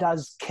what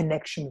does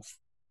connection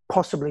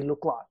possibly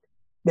look like?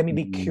 Let me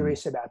be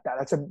curious about that.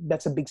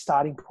 That's a big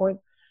starting point.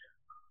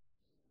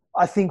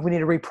 I think we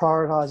need to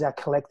reprioritize our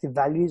collective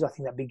values. I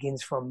think that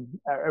begins from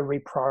a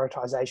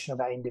reprioritization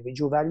of our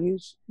individual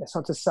values. That's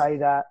not to say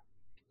that,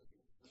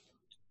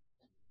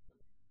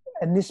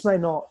 and this may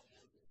not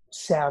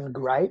sound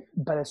great,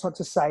 but it's not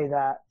to say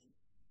that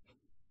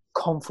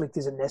conflict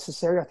isn't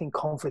necessary. I think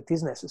conflict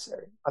is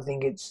necessary. I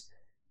think it's,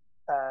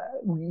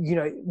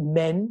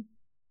 men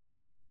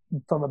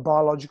from a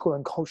biological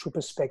and cultural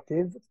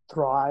perspective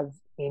thrive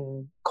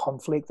in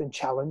conflict and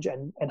challenge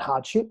and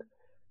hardship.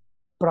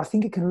 But I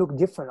think it can look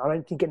different. I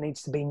don't think it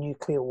needs to be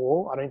nuclear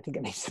war. I don't think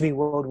it needs to be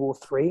World War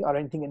III. I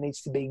don't think it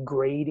needs to be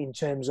greed in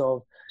terms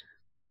of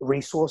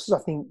resources. I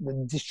think the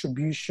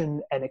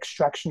distribution and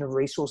extraction of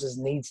resources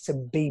needs to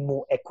be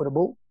more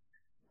equitable.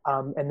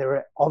 And there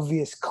are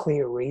obvious,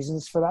 clear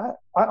reasons for that.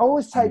 I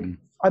always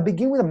I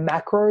begin with a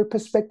macro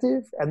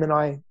perspective, and then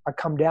I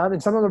come down,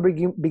 and sometimes I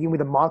begin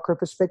with a micro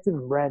perspective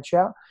and branch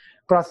out.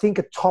 But I think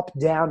a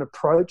top-down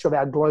approach of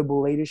our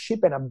global leadership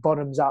and a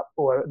bottoms-up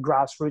or a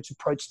grassroots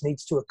approach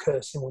needs to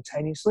occur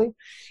simultaneously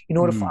in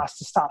order for us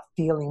to start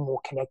feeling more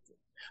connected.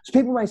 So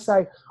people may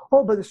say,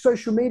 but there's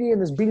social media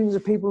and there's billions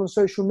of people on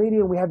social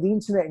media, and we have the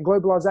internet and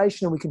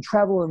globalization, and we can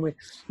travel, and we're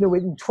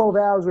in 12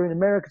 hours, we're in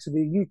America to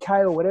the UK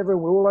or whatever, and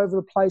we're all over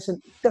the place,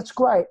 and that's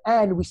great,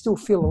 and we still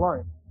feel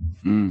alone.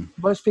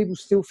 Most people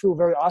still feel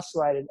very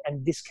isolated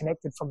and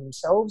disconnected from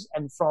themselves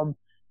and from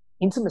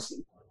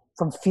intimacy,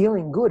 from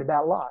feeling good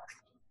about life.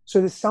 So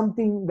there's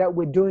something that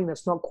we're doing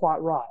that's not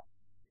quite right.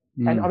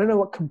 And I don't know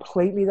what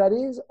completely that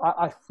is.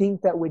 I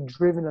think that we're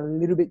driven a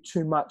little bit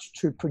too much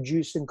to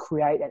produce and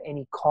create at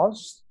any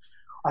cost.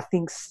 I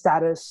think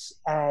status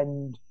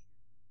and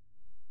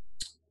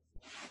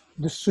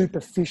the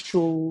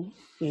superficial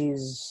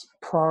is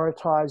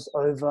prioritized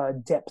over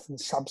depth and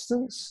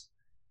substance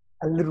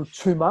a little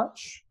too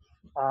much,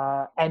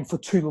 and for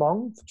too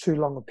long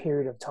a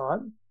period of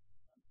time.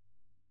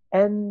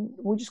 And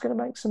we're just going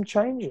to make some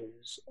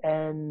changes,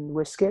 and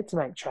we're scared to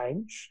make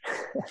change.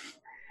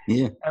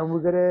 Yeah. And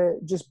we're going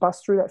to just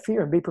bust through that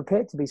fear and be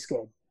prepared to be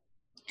scared.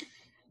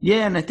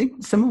 Yeah. And I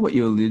think some of what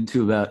you alluded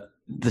to about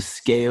the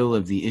scale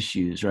of the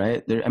issues,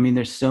 right?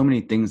 There's so many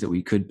things that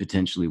we could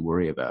potentially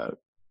worry about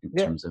in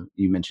terms of,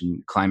 you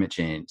mentioned climate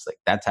change, like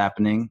that's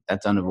happening,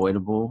 that's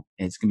unavoidable,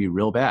 and it's going to be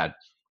real bad.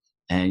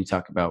 And you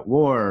talk about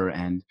war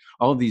and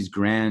all of these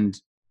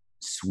grand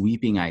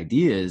sweeping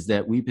ideas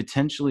that we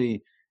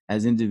potentially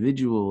as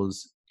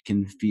individuals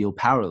can feel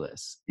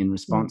powerless in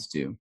response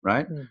to,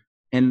 right?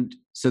 And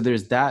so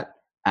there's that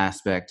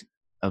aspect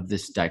of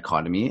this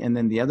dichotomy. And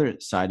then the other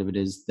side of it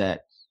is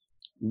that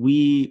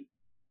we,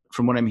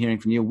 from what I'm hearing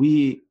from you,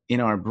 we in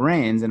our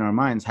brains and our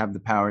minds have the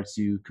power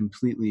to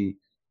completely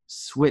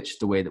switch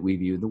the way that we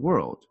view the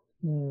world.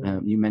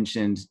 You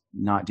mentioned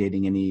not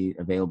dating any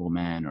available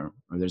man, or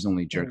there's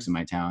only jerks in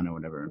my town or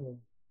whatever.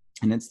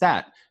 And it's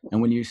that.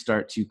 And when you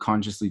start to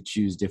consciously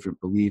choose different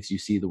beliefs, you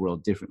see the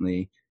world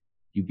differently,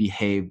 you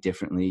behave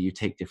differently, you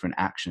take different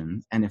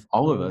actions. And if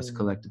all of us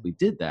collectively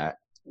did that,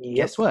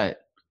 guess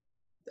what?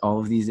 All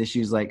of these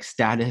issues like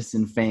status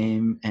and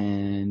fame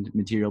and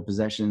material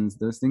possessions,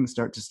 those things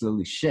start to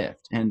slowly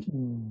shift.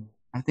 And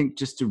I think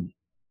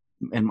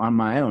and on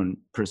my own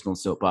personal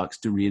soapbox,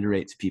 to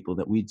reiterate to people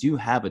that we do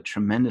have a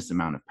tremendous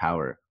amount of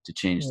power to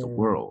change the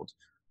world,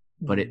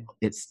 but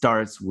it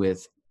starts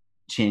with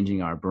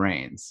changing our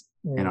brains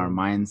and our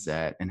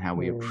mindset and how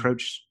we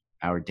approach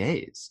our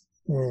days.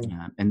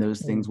 And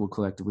those things will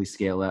collectively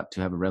scale up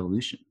to have a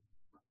revolution.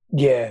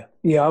 Yeah.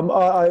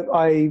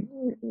 I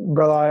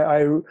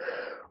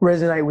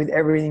resonate with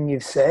everything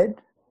you've said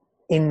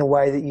in the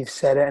way that you've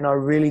said it. And I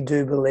really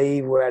do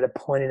believe we're at a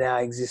point in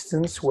our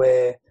existence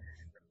where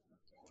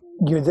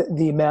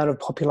the amount of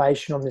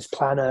population on this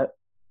planet,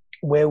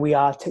 where we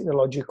are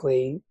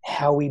technologically,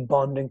 how we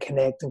bond and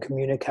connect and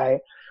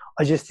communicate,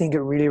 I just think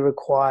it really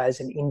requires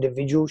an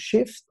individual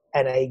shift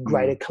and a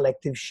greater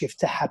collective shift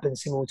to happen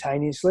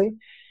simultaneously.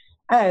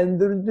 And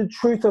the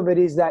truth of it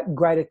is that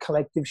greater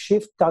collective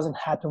shift doesn't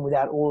happen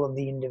without all of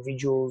the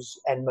individuals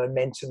and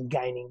momentum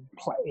gaining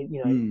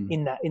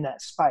in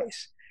that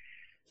space.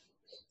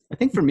 I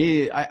think for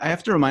me, I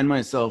have to remind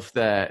myself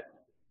that,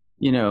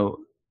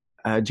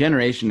 a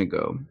generation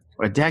ago,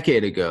 or a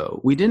decade ago,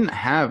 we didn't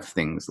have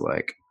things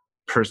like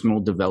personal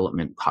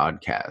development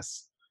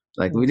podcasts.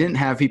 Like we didn't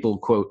have people,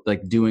 quote,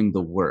 like doing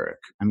the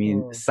work.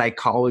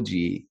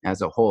 Psychology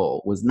as a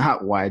whole was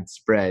not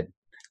widespread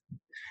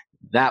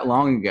that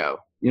long ago.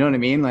 You know what I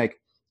mean? Like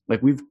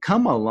we've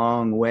come a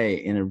long way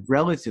in a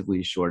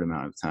relatively short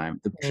amount of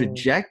time. The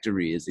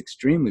trajectory is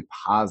extremely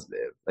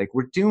positive. Like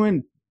we're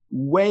doing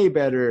way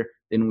better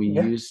than we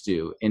used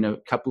to in a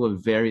couple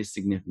of very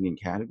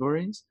significant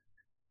categories.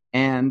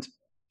 And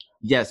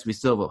yes, we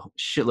still have a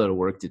shitload of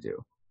work to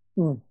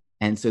do.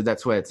 And so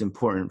that's why it's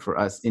important for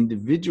us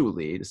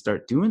individually to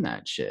start doing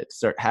that shit,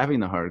 start having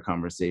the hard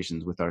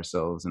conversations with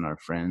ourselves and our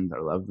friends,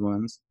 our loved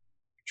ones,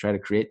 try to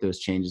create those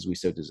changes we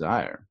so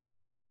desire.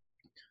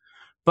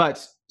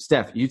 But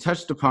Steph, you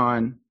touched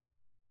upon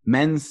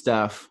men's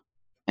stuff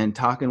and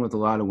talking with a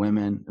lot of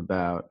women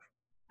about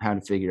how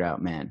to figure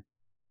out men.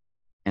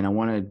 And I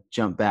want to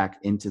jump back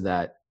into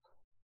that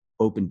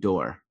open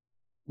door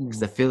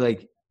because I feel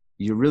like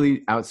you're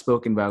really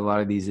outspoken about a lot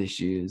of these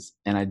issues.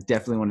 And I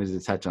definitely wanted to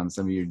touch on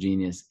some of your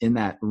genius in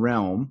that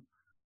realm.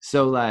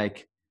 So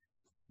like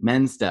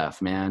men's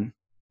stuff, man,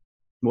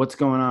 what's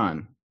going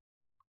on?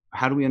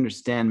 How do we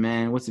understand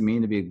men? What's it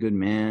mean to be a good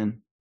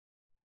man?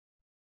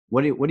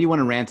 What do you want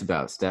to rant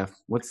about,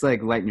 Steph? What's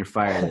like lighting your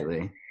fire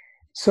lately?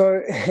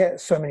 So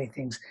many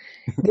things.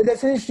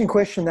 That's an interesting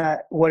question.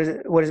 That what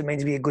does it mean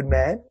to be a good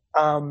man?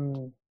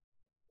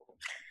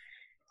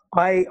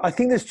 I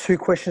think there's two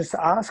questions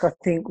to ask. I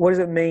think, what does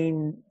it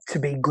mean to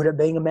be good at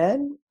being a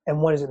man,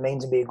 and what does it mean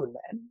to be a good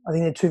man? I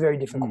think they're two very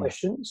different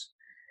questions.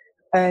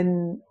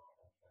 And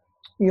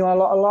I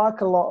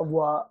like a lot of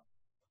what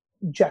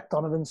Jack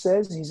Donovan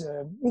says. He's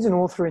an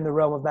author in the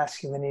realm of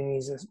masculinity.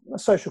 He's a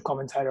social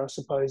commentator, I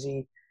suppose.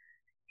 He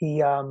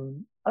I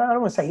don't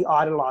want to say he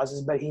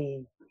idolizes, but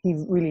he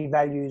really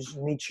values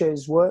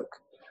Nietzsche's work.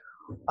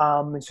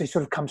 And so he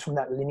sort of comes from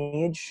that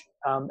lineage,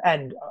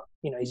 and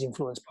he's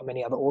influenced by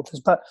many other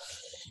authors. But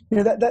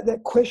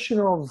that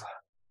question of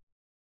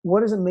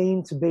what does it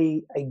mean to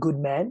be a good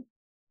man,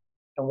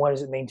 and what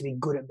does it mean to be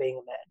good at being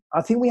a man?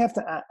 I think we have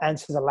to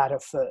answer the latter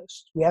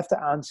first. We have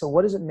to answer,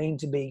 what does it mean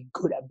to be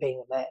good at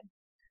being a man?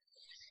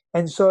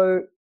 And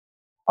so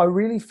I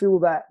really feel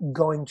that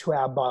going to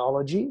our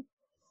biology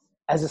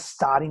as a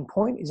starting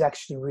point is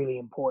actually really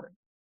important.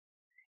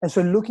 And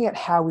so looking at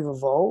how we've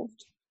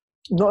evolved,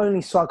 not only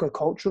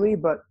psychoculturally,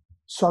 but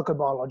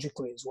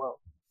psychobiologically as well.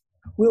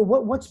 Well,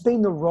 what's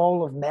been the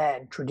role of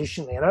man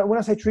traditionally? And when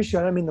I say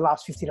traditionally, I don't mean the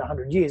last 50 to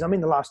 100 years. I mean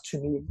the last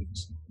 2 million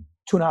years,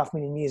 2.5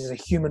 million years as a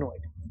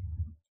humanoid.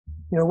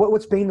 You know,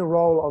 what's been the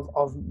role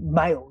of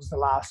males the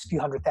last few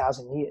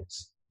 100,000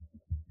 years?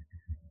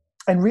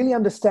 And really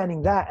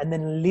understanding that and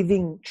then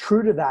living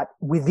true to that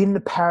within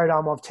the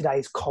paradigm of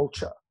today's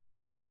culture.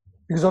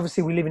 Because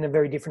obviously we live in a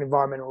very different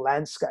environmental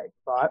landscape,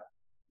 right?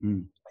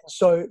 Mm.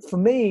 So for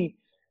me,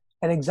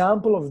 an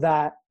example of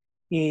that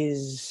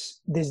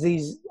is there's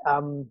these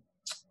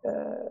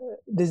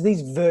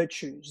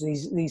virtues,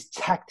 these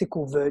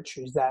tactical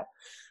virtues that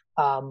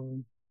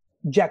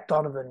Jack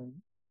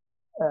Donovan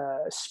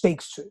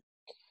speaks to.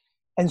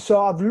 And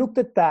so I've looked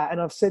at that and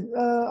I've said,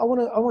 I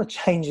want to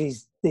change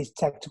these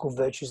tactical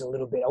virtues a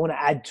little bit. I want to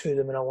add to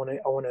them, and I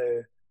want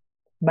to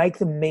make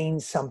them mean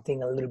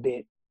something a little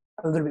bit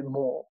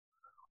more.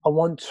 I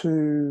want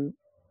to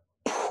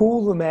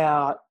pull them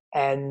out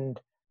and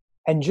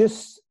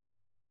just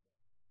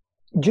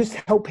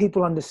help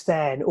people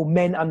understand, or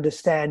men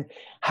understand,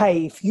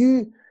 hey, if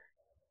you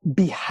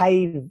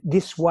behave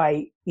this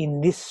way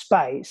in this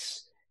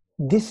space,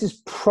 this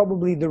is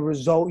probably the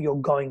result you're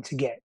going to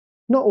get.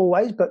 Not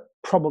always, but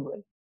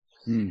probably.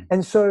 Mm.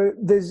 And so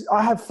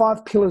I have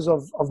 5 pillars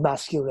of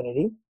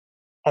masculinity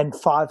and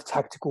 5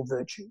 tactical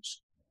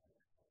virtues.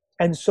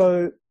 And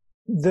so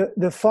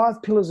the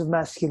 5 pillars of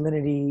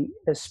masculinity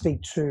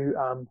speak to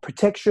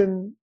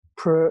protection,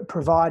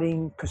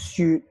 providing,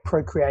 pursuit,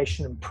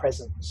 procreation, and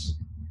presence.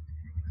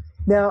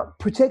 Now,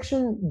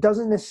 protection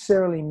doesn't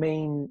necessarily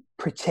mean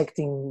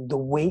protecting the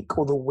weak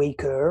or the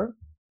weaker.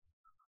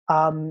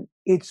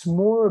 It's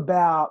more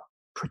about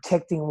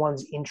protecting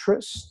one's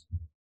interests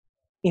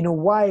in a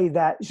way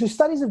that, so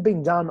studies have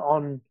been done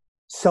on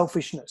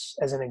selfishness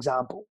as an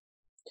example.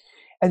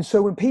 And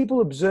so when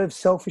people observe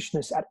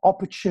selfishness at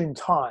opportune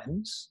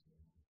times,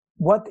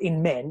 what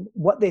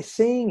they're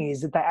seeing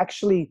is that they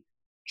actually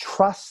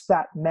trust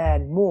that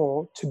man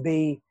more to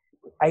be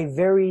a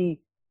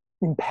very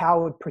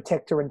empowered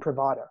protector and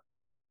provider,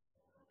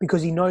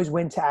 because he knows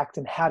when to act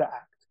and how to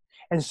act.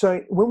 And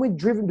so when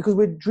because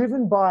we're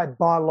driven by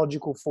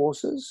biological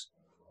forces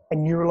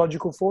and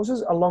neurological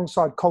forces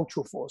alongside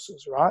cultural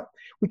forces, right?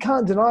 We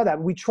can't deny that.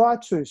 We try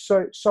to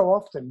so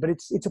often, but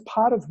it's a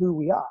part of who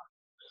we are.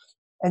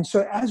 And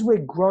so as we're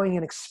growing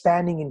and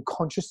expanding in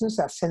consciousness,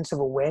 our sense of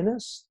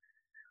awareness,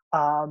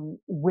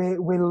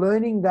 we're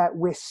learning that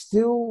we're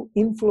still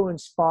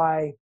influenced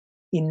by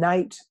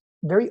innate,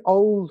 very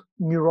old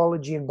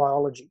neurology and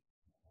biology.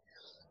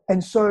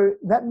 And so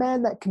that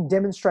man that can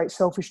demonstrate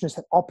selfishness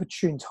at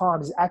opportune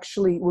times is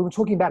actually, we were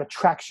talking about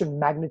attraction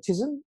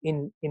magnetism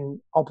in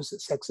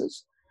opposite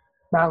sexes,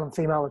 male and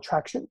female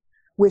attraction.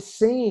 We're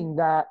seeing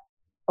that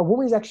a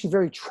woman is actually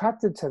very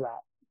attracted to that,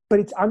 but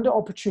it's under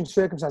opportune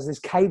circumstances. There's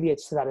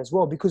caveats to that as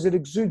well, because it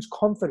exudes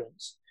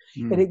confidence.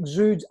 It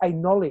exudes a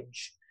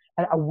knowledge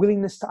and a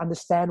willingness to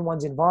understand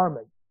one's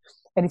environment.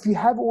 And if you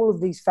have all of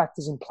these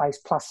factors in place,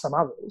 plus some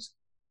others,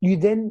 you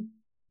then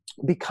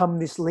become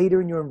this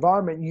leader in your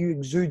environment. You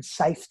exude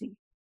safety,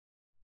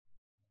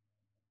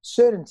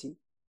 certainty,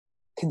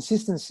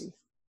 consistency.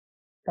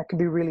 That can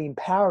be really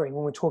empowering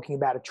when we're talking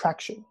about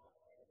attraction.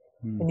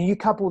 And you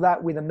couple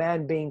that with a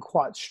man being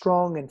quite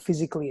strong and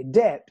physically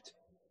adept,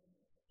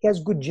 he has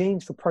good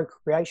genes for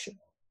procreation.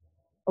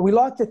 And we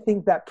like to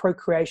think that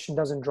procreation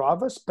doesn't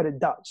drive us, but it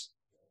does.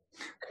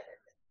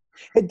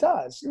 It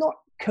does. Not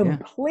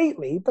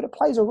completely, but it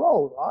plays a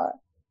role, right?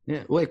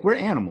 Yeah, like we're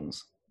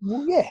animals.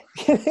 Well, yeah,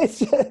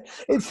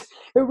 it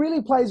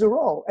really plays a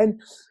role.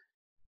 And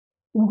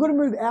we've got to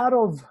move out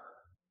of,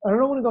 I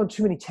don't want to go on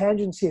too many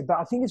tangents here, but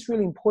I think it's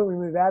really important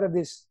we move out of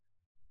this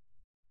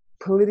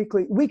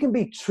politically. We can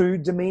be too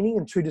demeaning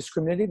and too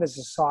discriminative as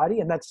a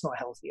society, and that's not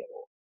healthy at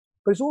all.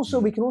 But it's also,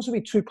 we can also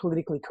be too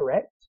politically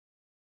correct,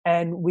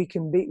 and we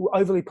can be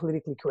overly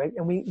politically correct.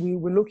 And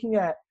we're looking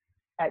at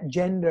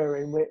gender,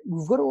 and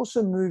we've got to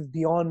also move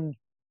beyond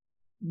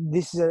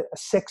this is a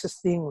sexist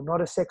thing or not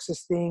a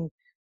sexist thing.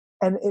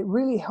 And it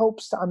really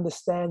helps to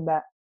understand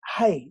that,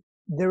 hey,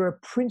 there are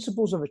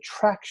principles of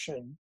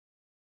attraction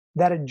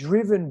that are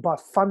driven by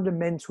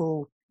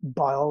fundamental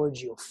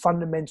biology or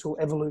fundamental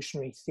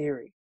evolutionary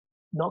theory.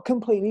 Not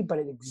completely, but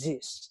it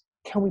exists.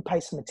 Can we pay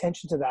some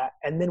attention to that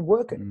and then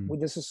work it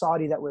with the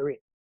society that we're in,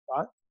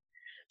 right?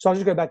 So I'll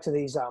just go back to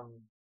these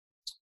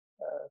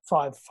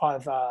five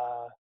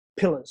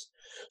pillars.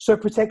 So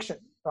protection,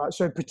 right?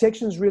 So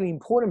protection is really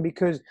important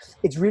because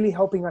it's really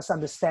helping us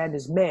understand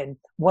as men,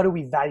 what do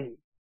we value?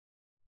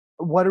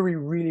 What do we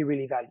really,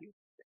 really value?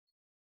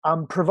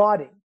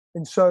 Providing.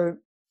 And so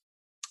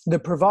the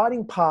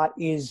providing part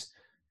is,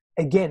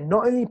 again,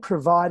 not only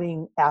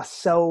providing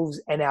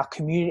ourselves and our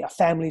community, our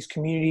families,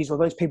 communities, or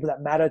those people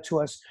that matter to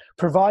us,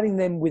 providing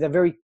them with a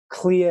very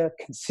clear,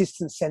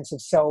 consistent sense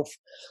of self.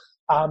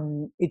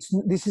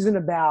 This isn't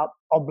about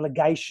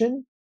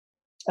obligation,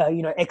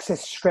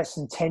 excess stress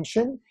and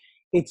tension.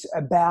 It's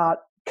about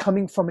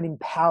coming from an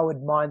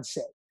empowered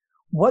mindset.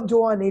 What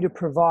do I need to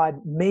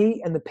provide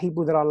me and the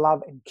people that I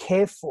love and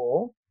care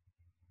for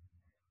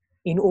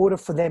in order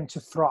for them to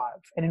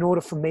thrive and in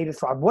order for me to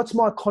thrive? What's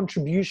my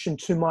contribution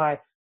to my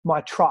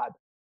tribe?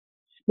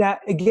 Now,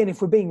 again,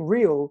 if we're being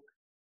real,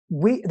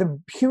 the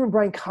human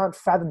brain can't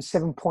fathom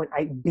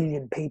 7.8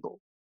 billion people.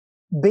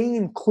 Being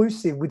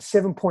inclusive with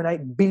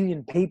 7.8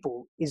 billion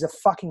people is a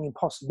fucking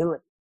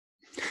impossibility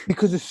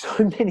because there's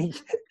so many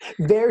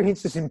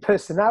variances in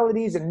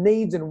personalities and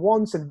needs and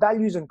wants and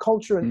values and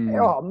culture and,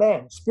 oh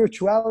man,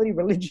 spirituality,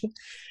 religion.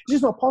 It's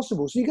just not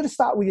possible. So you've got to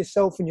start with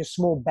yourself and your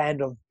small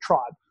band of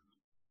tribe.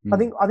 I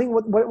think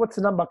what's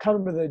the number? I can't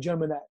remember the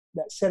gentleman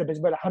that said it, but it's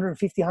about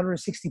 150,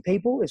 160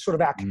 people is sort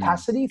of our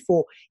capacity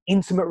for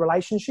intimate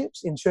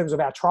relationships in terms of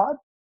our tribe.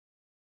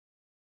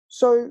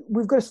 So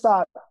we've got to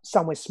start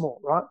somewhere small,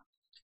 right?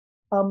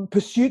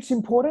 Pursuit's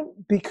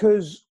important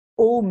because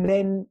all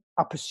men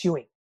are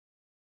pursuing.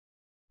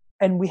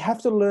 And we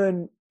have to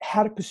learn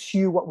how to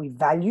pursue what we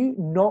value,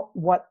 not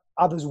what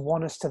others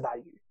want us to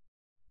value.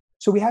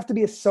 So we have to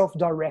be a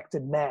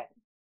self-directed man.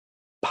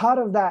 Part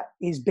of that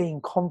is being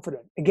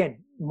confident.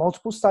 Again,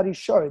 multiple studies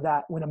show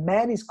that when a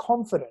man is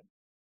confident,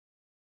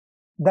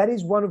 that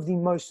is one of the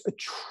most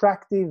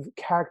attractive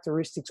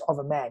characteristics of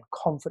a man,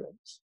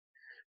 confidence.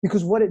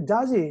 Because what it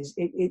does is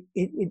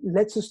it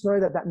lets us know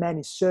that that man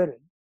is certain,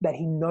 that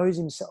he knows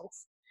himself,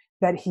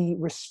 that he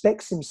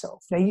respects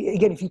himself. Now,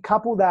 again, if you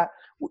couple that,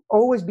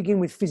 always begin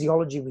with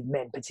physiology with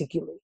men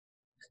particularly,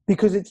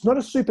 because it's not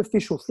a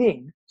superficial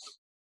thing.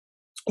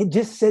 It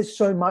just says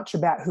so much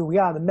about who we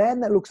are. The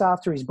man that looks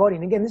after his body,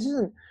 and again, this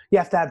isn't, you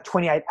have to have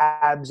 28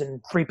 abs and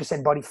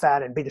 3% body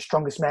fat and be the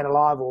strongest man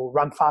alive or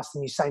run faster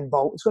than Usain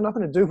Bolt. It's got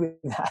nothing to do with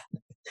that.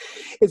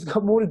 It's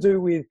got more to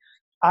do with,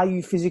 are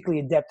you physically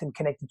adept and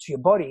connected to your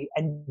body?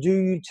 And do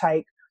you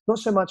take, not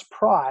so much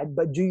pride,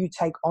 but do you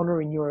take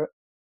honor in your,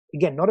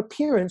 again, not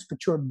appearance,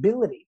 but your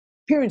ability?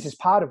 Appearance is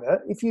part of it.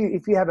 If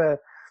you have a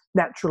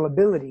natural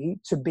ability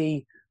to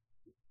be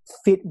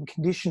fit and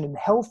conditioned and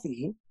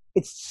healthy,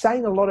 it's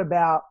saying a lot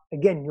about,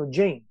 again, your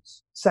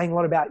genes, saying a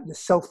lot about the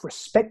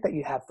self-respect that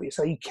you have for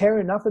yourself. You care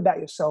enough about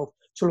yourself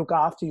to look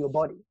after your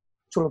body,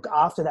 to look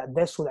after that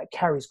vessel that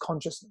carries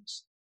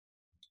consciousness.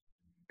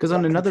 Because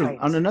on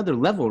another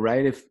level,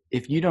 right?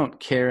 If you don't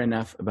care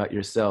enough about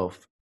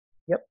yourself,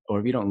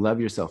 or if you don't love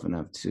yourself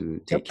enough to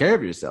take care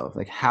of yourself,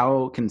 like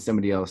how can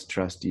somebody else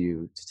trust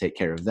you to take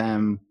care of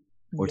them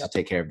or to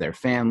take care of their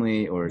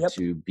family or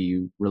to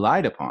be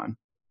relied upon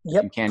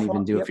if you can't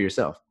even do it for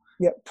yourself?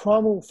 Yeah,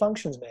 primal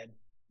functions,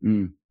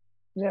 man.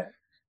 Yeah.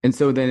 And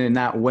so then in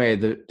that way,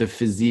 the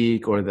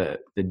physique or the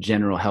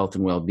general health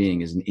and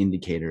well-being is an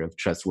indicator of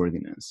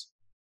trustworthiness.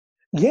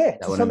 Yeah,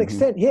 to some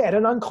extent. Yeah, at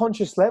an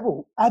unconscious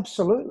level,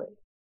 absolutely.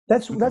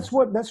 That's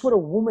what a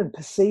woman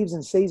perceives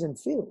and sees and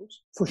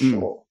feels, for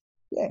sure.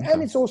 Yeah,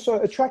 and it's also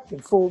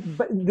attractive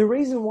but the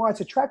reason why it's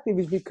attractive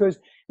is because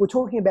we're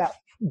talking about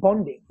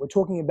bonding, we're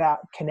talking about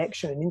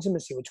connection and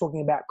intimacy, we're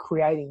talking about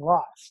creating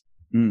life.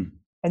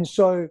 And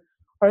so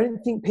I don't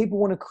think people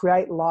want to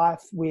create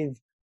life with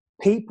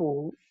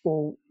people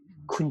or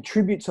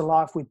contribute to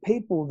life with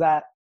people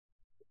that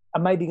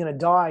are maybe going to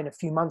die in a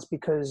few months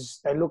because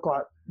they look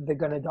like they're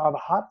going to die of a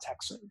heart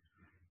attack soon.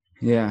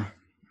 Yeah.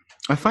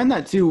 I find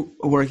that too,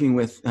 working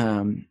with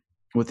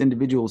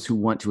individuals who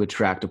want to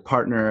attract a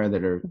partner,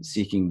 that are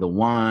seeking the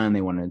one,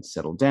 they want to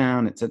settle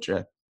down,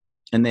 etc.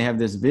 And they have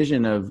this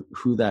vision of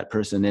who that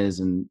person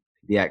is and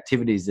the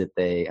activities that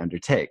they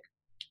undertake,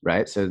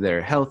 right? So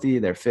they're healthy,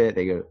 they're fit,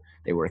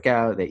 they work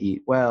out, they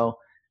eat well,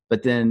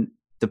 but then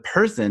the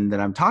person that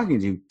I'm talking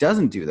to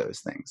doesn't do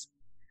those things,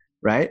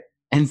 right?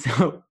 And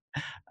so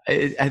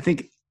I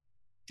think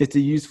it's a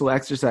useful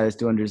exercise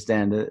to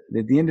understand that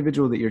the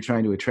individual that you're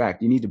trying to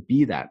attract, you need to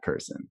be that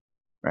person,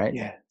 right?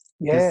 Yeah.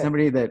 Because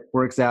somebody that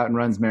works out and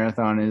runs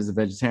marathon and is a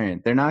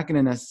vegetarian, they're not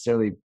going to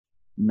necessarily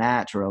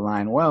match or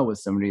align well with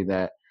somebody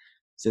that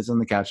sits on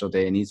the couch all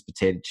day and eats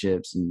potato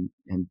chips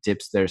and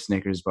dips their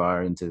Snickers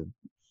bar into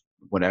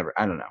whatever.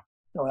 I don't know.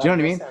 Oh, do you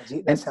know what I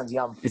mean? That sounds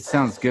yum. It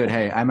sounds good.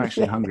 Hey, I'm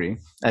actually hungry,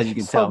 as you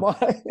can tell.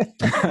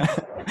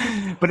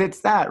 But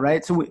it's that,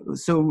 right?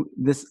 So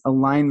this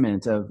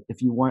alignment of,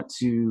 if you want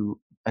to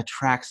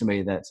attract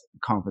somebody that's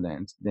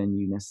confident, then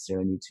you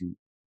necessarily need to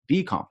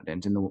be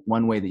confident. And the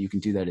one way that you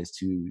can do that is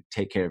to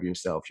take care of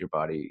yourself, your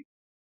body,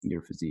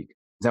 your physique.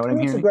 Is that what I'm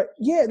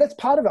hearing? That's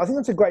part of it. I think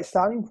that's a great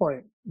starting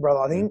point,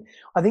 brother.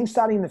 I think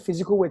starting in the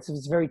physical, where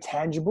it's very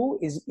tangible,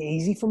 is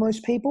easy for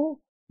most people.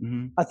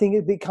 I think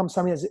it becomes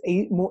something that's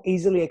more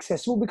easily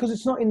accessible because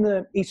it's not in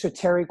the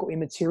esoteric or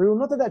immaterial.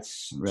 Not that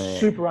that's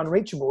super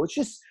unreachable. It's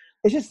just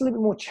a little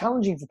bit more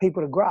challenging for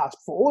people to grasp,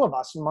 for all of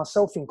us, and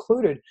myself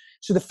included.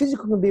 So the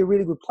physical can be a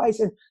really good place.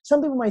 And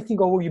some people may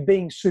think, oh, well, you're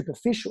being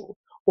superficial.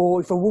 Or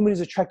if a woman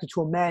is attracted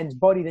to a man's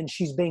body, then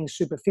she's being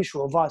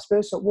superficial, or vice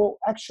versa. Well,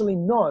 actually,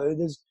 no,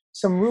 there's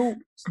some real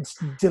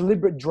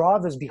deliberate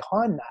drivers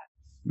behind that.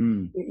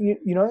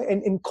 You know,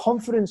 and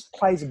confidence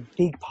plays a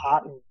big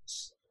part in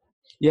this.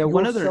 Yeah,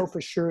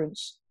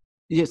 self-assurance.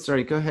 Yeah,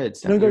 sorry, go ahead.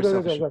 No, You're go,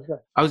 selfish. go.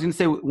 I was going to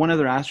say one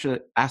other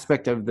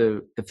aspect of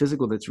the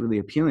physical that's really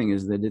appealing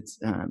is that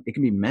it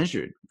can be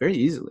measured very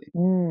easily.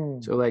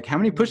 So like, how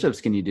many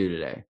push-ups can you do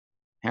today?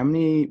 How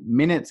many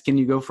minutes can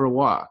you go for a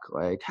walk?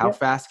 Like, how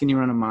fast can you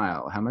run a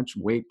mile? How much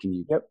weight can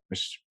you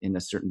push in a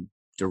certain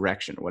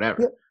direction or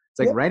whatever? It's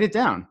like, write it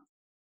down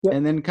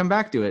and then come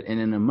back to it. And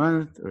in a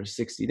month or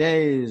 60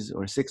 days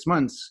or 6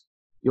 months,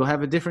 you'll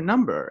have a different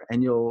number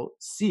and you'll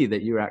see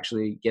that you're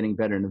actually getting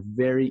better in a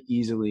very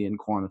easily and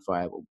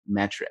quantifiable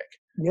metric.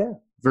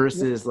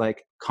 Versus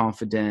like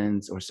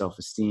confidence or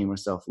self-esteem or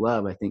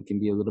self-love, I think can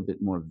be a little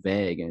bit more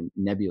vague and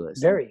nebulous,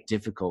 very and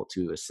difficult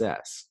to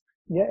assess.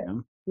 You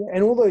know?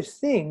 And all those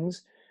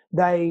things,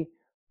 they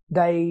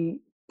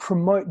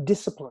promote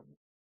discipline.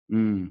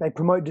 They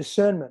promote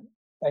discernment.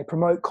 They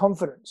promote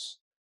confidence,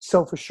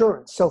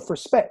 self-assurance,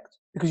 self-respect,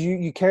 because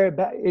you care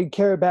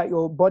about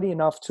your body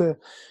enough to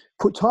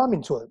put time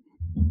into it.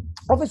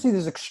 Obviously,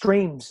 there's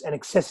extremes and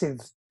excessive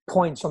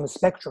points on the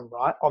spectrum,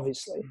 right?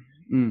 Obviously.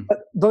 But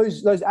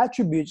those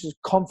attributes,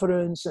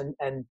 confidence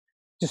and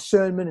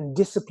discernment and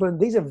discipline,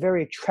 these are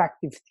very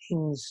attractive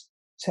things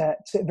to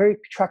very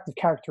attractive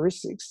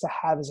characteristics to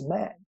have as a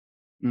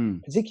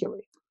man,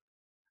 particularly.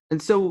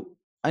 And so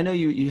I know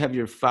you have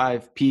your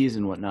 5 Ps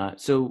and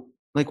whatnot. So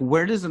like,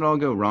 where does it all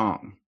go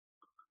wrong?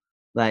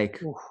 Like,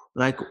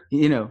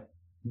 you know,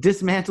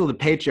 dismantle the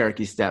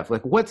patriarchy stuff.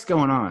 Like, what's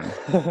going on?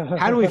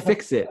 How do we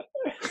fix it?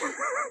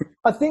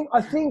 I think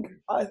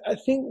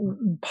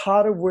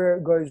part of where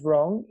it goes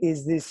wrong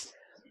is this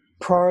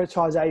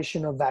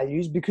prioritization of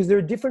values, because there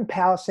are different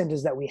power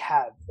centers that we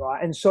have,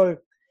 right? And so,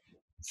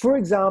 for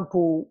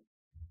example,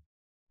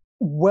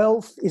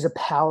 wealth is a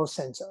power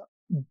center,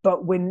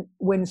 but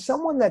when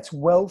someone that's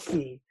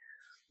wealthy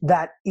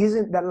that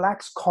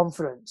lacks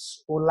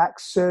confidence or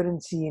lacks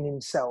certainty in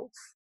himself,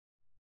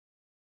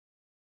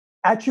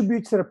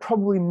 attributes that are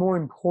probably more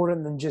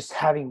important than just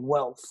having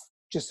wealth,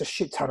 just a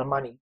shit ton of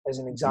money, as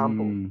an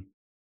example.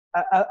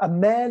 A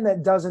man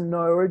that doesn't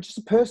know, or just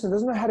a person that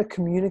doesn't know how to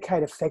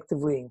communicate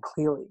effectively and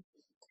clearly,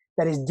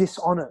 that is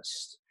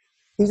dishonest,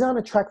 these aren't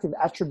attractive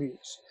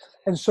attributes.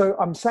 And so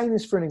I'm saying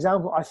this for an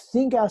example. I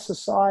think our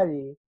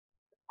society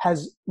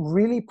has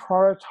really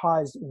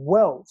prioritized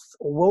wealth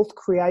or wealth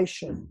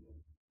creation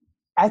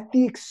at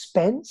the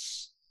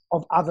expense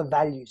of other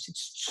values.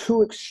 It's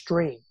too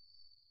extreme.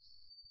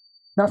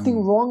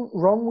 Nothing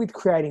wrong with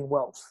creating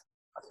wealth.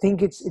 I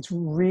think it's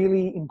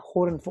really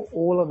important for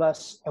all of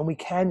us, and we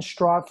can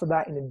strive for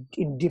that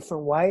in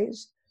different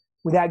ways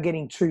without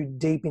getting too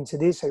deep into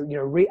this. So, you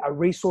know, a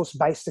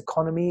resource-based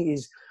economy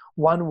is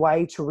one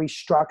way to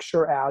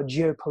restructure our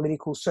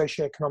geopolitical,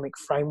 socioeconomic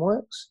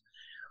frameworks.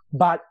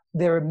 But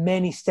there are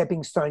many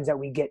stepping stones that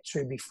we get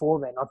to before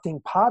then. I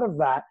think part of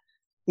that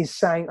is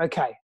saying,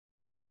 okay,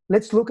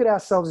 let's look at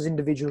ourselves as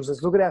individuals.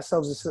 Let's look at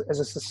ourselves as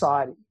a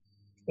society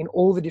in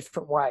all the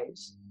different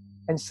ways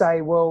and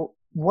say, well,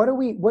 what are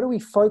we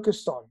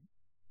focused on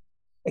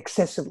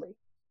excessively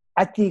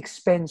at the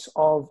expense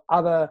of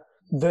other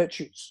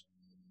virtues?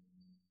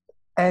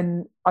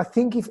 And I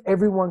think if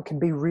everyone can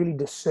be really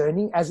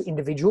discerning as an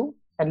individual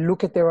and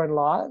look at their own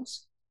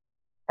lives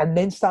and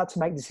then start to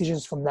make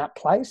decisions from that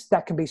place,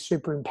 that can be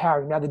super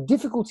empowering. Now, the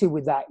difficulty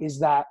with that is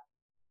that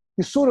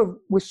we're sort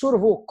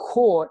of all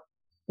caught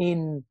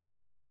in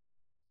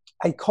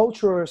a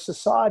culture or a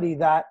society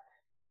that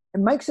it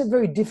makes it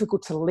very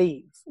difficult to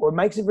leave, or it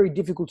makes it very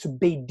difficult to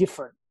be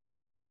different.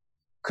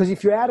 Because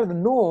if you're out of the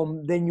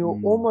norm, then you're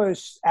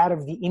almost out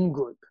of the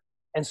in-group.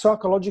 And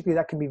psychologically,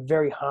 that can be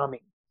very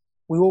harming.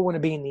 We all want to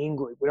be in the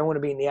in-group. We don't want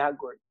to be in the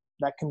out-group.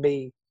 That can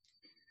be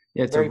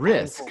it's a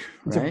risk, painful.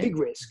 Right? It's a big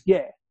risk,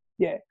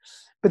 yeah.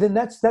 But then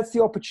that's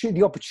the opportunity.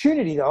 The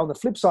opportunity, though, on the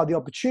flip side, the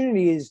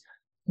opportunity is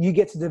you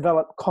get to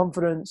develop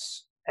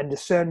confidence and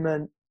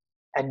discernment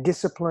and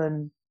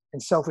discipline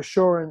and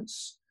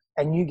self-assurance,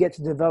 and you get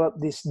to develop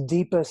this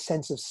deeper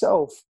sense of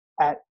self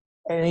at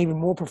an even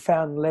more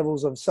profound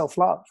levels of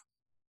self-love.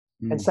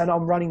 And saying,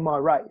 I'm running my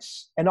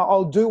race and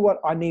I'll do what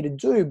I need to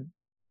do,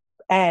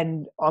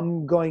 and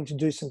I'm going to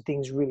do some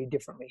things really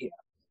differently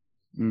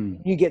here.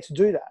 You get to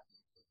do that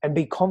and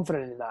be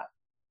confident in that.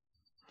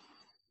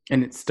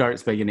 And it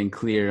starts by getting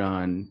clear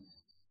on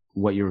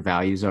what your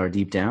values are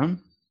deep down.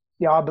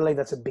 Yeah, I believe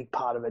that's a big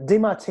part of it.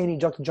 DeMartini,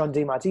 Dr. John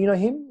DeMartini, you know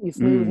him? You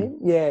familiar with him?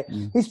 Yeah.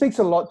 He speaks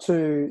a lot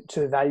to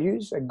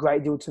values, a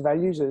great deal to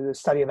values, the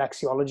study of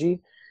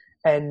axiology.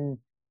 And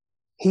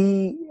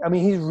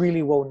he's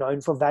really well known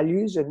for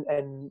values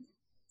and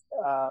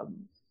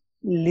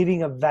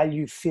living a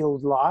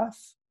value-filled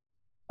life.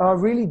 And I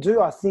really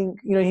do. I think,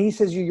 you know, he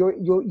says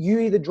you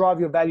either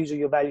drive your values or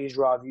your values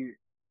drive you.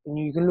 And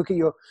you can look at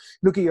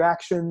your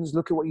actions,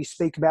 look at what you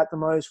speak about the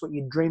most, what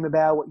you dream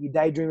about, what you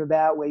daydream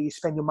about, where you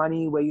spend your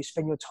money, where you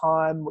spend your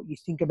time, what you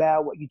think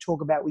about, what you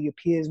talk about with your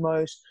peers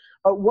most.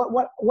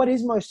 What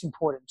is most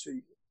important to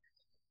you?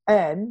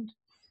 And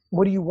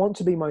what do you want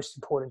to be most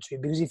important to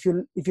you? Because if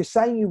you're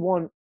saying you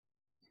want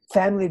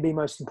family to be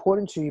most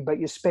important to you, but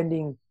you're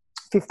spending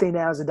 15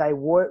 hours a day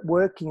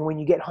working, and when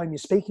you get home, you're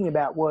speaking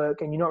about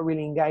work and you're not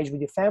really engaged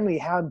with your family,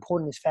 how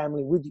important is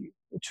family with you?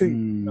 to you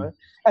know,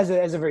 as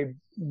a very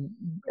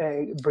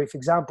brief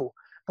example.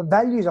 But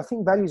values, I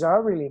think values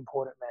are really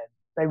important, man.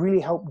 They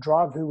really help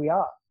drive who we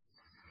are.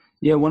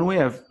 Yeah, one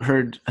way I've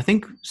heard, I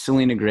think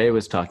Selena Gray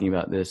was talking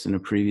about this in a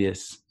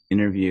previous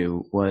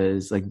interview,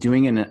 was like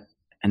doing an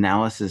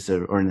analysis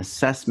or an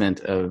assessment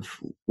of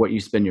what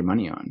you spend your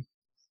money on.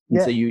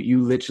 And so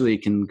you literally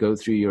can go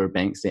through your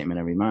bank statement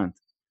every month.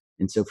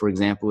 And so, for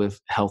example, if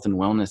health and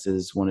wellness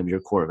is one of your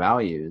core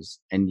values,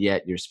 and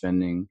yet you're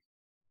spending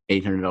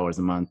 $800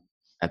 a month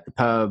at the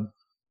pub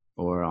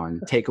or on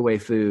takeaway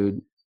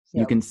food,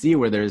 you can see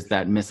where there's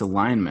that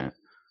misalignment.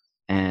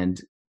 And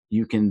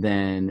you can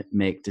then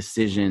make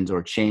decisions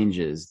or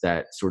changes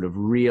that sort of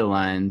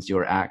realigns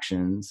your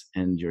actions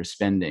and your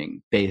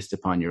spending based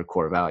upon your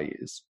core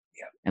values.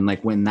 Yeah. And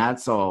like when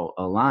that's all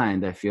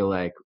aligned, I feel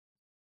like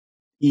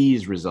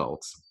ease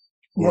results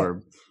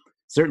or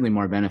certainly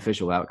more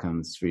beneficial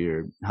outcomes for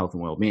your health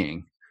and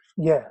well-being.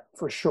 Yeah,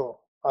 for sure.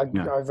 I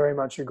very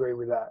much agree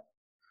with that.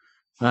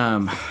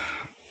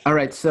 All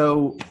right.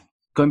 So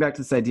going back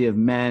to this idea of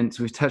men,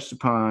 so we've touched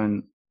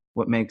upon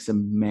what makes a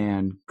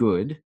man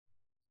good.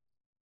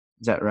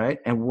 Is that right?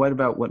 And what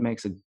about what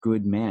makes a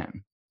good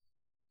man?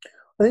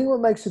 I think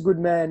what makes a good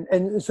man,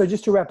 and so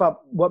just to wrap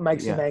up, what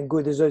makes a man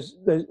good is those,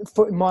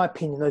 in my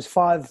opinion, those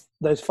five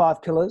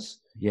pillars.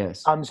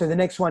 Yes. So the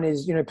next one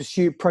is,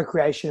 pursuit,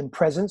 procreation, and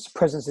presence.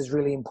 Presence is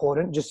really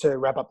important, just to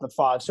wrap up the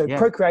five. So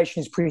procreation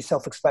is pretty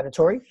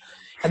self-explanatory.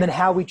 And then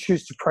how we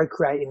choose to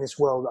procreate in this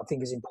world, I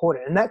think, is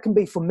important. And that can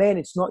be for men,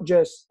 it's not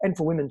just, and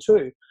for women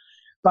too,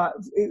 but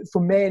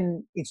for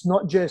men, it's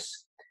not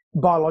just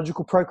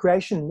biological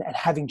procreation and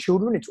having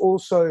children. It's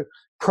also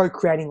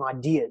procreating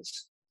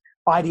ideas,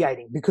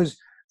 ideating. Because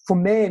for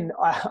men,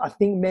 I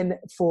think men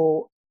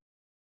for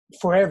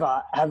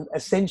forever have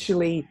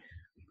essentially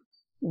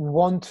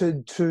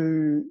wanted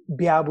to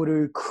be able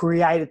to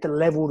create at the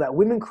level that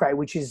women create,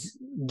 which is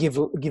give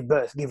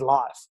birth, give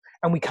life.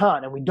 And we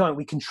can't, and we don't.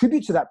 We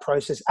contribute to that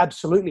process,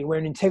 absolutely. We're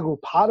an integral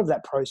part of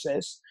that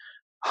process,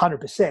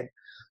 100%.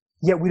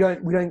 Yet we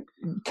don't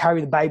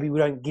carry the baby, we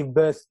don't give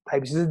birth to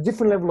babies. There's a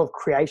different level of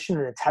creation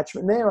and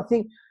attachment there. And I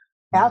think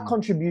our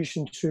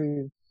contribution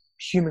to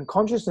human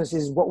consciousness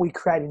is what we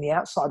create in the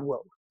outside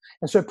world.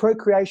 And so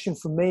procreation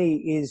for me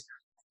is,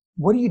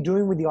 what are you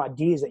doing with the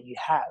ideas that you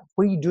have?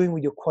 What are you doing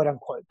with your quote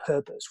unquote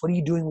purpose? What are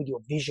you doing with your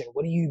vision?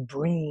 What are you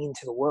bringing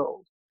into the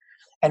world?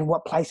 And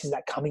what place is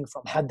that coming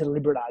from? How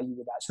deliberate are you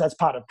with that? So that's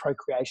part of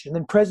procreation. And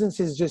then presence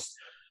is just,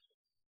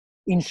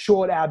 in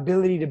short, our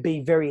ability to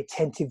be very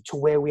attentive to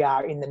where we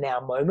are in the now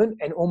moment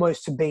and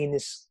almost to be in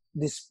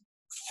this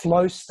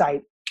flow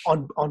state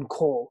on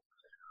call.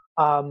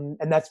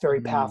 And that's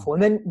very powerful.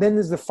 And then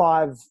there's the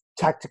 5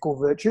 tactical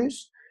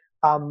virtues,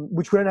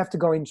 which we don't have to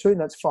go into, and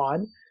that's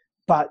fine.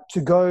 But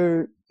to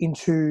go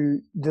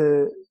into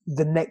the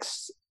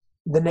next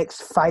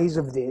phase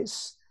of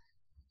this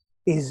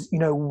is,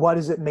 what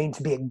does it mean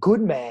to be a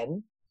good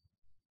man?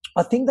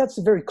 I think that's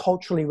a very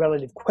culturally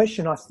relative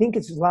question. I think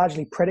it's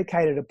largely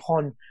predicated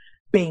upon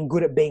being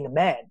good at being a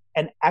man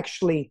and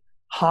actually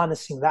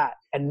harnessing that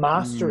and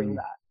mastering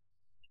that.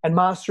 And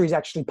mastery is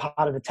actually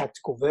part of the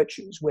tactical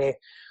virtues, where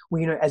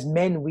we, as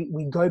men,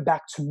 we go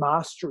back to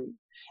mastery,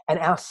 and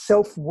our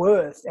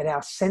self-worth and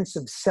our sense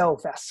of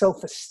self, our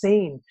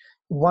self-esteem,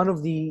 one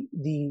of the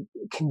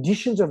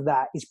conditions of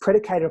that is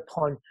predicated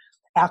upon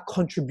our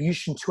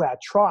contribution to our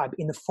tribe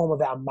in the form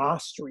of our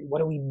mastery.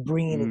 What are we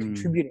bringing and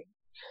contributing?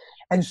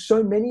 And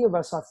so many of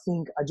us, I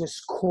think, are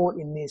just caught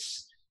in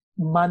this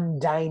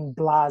mundane,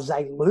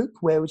 blasé loop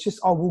where it's just,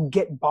 we'll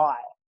get by.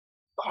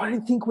 But I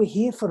don't think we're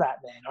here for that,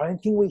 man. I don't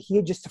think we're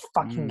here just to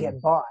fucking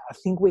get by. I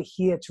think we're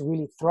here to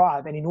really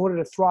thrive. And in order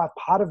to thrive,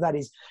 part of that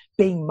is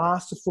being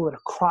masterful at a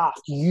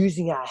craft,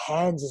 using our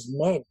hands as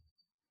men,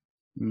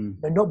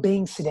 not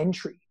being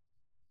sedentary.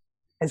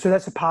 And so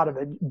that's a part of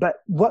it. But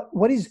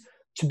what is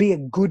to be a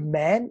good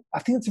man? I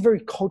think it's a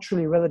very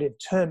culturally relative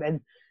term.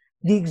 And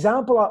the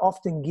example I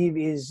often give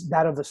is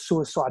that of a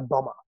suicide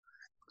bomber.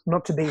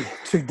 Not to be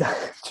too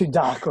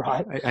dark,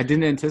 right? I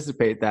didn't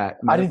anticipate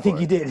that metaphor. I didn't think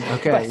you did.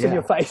 Okay, based on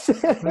your face.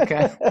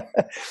 Okay.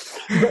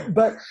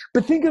 but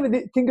think of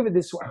it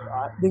this way,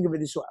 right? Think of it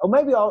this way, or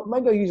maybe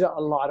I'll use a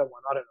lighter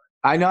one. I don't know.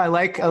 I know. I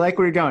like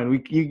where you're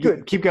going.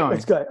 You keep going.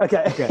 Let's go.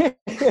 Okay.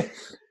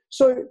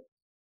 So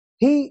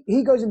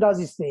he goes and does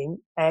his thing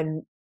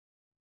and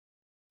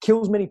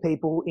kills many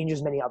people,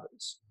 injures many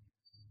others.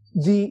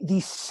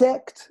 The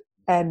sect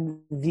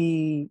and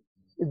the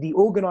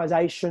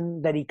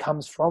organization that he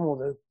comes from,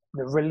 or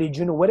the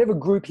religion or whatever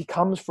group he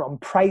comes from,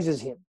 praises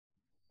him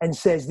and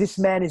says, this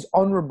man is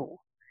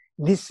honorable.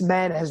 This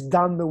man has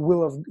done the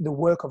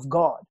work of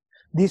God.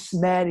 This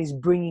man is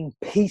bringing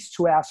peace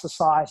to our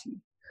society.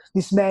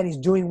 This man is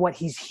doing what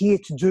he's here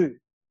to do.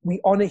 We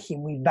honor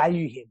him. We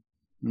value him.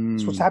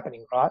 That's what's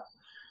happening, right?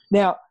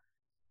 Now,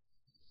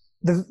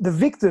 the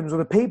victims or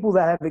the people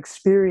that have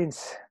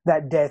experienced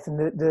that death and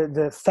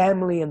the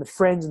family and the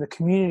friends and the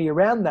community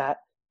around that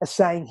are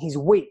saying he's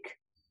weak,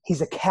 he's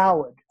a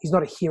coward, he's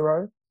not a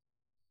hero,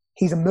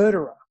 he's a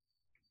murderer,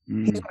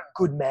 he's not a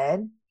good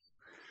man,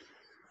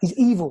 he's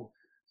evil.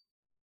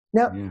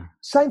 Now, Yeah.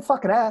 same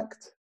fucking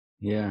act.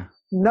 Yeah.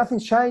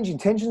 Nothing's changed.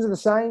 Intentions are the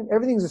same.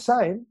 Everything's the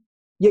same.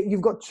 Yet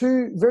you've got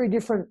two very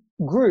different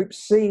groups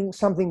seeing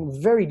something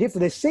very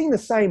different. They're seeing the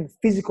same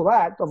physical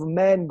act of a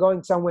man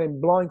going somewhere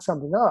and blowing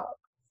something up.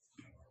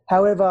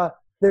 However,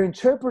 they're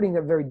interpreting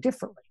it very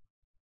differently.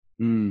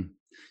 The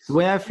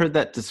way I've heard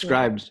that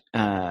described,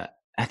 I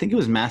think it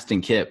was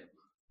Maston Kipp,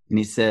 and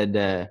he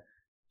said,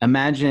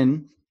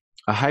 imagine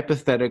a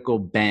hypothetical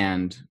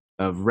band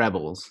of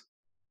rebels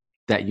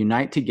that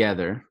unite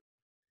together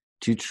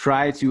to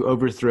try to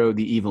overthrow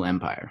the evil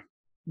empire,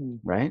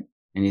 right?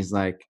 And he's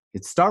like,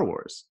 it's Star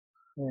Wars.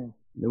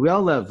 We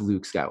all love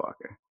Luke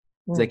Skywalker.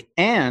 It's like,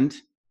 and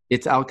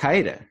it's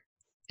Al-Qaeda,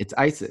 it's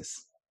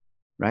ISIS,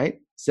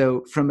 right?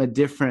 So from a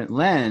different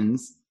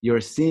lens,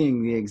 you're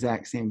seeing the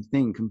exact same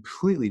thing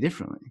completely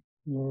differently.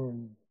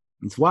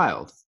 It's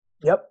wild.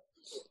 Yep.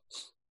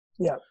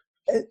 Yeah.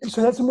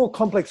 So that's a more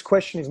complex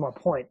question, is my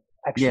point.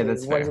 Actually, yeah,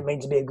 that's what fair. does it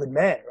mean to be a good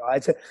man, right?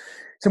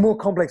 It's a more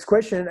complex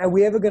question. Are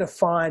we ever going to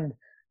find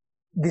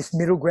this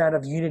middle ground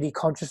of unity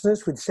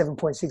consciousness with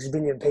 7.6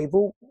 billion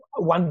people,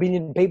 1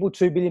 billion people,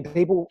 2 billion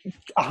people,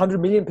 100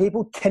 million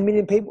people, 10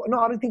 million people? No,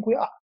 I don't think we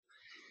are.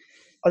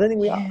 I don't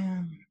think we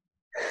are.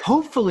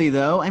 Hopefully,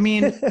 though. I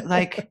mean,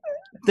 like,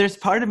 there's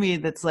part of me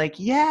that's like,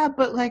 yeah,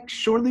 but like,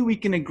 surely we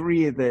can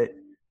agree that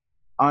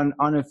on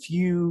a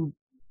few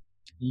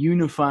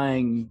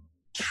unifying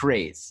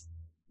traits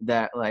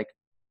that like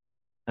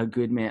a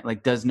good man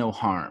like does no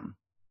harm,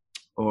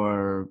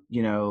 or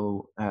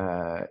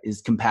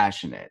is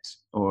compassionate,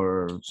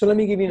 or So let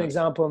me give you an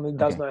example and it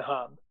does no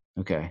harm.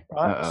 Okay.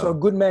 Right? Uh-oh. So a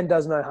good man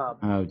does no harm.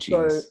 Oh, jeez.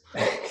 So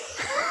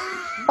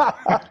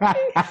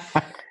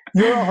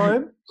you're at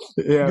home.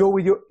 Yeah.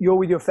 You're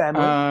with your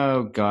family.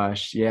 Oh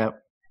gosh.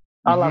 Yep.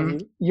 I love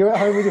you. You're at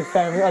home with your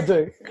family. I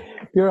do.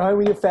 You're at home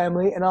with your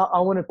family, and I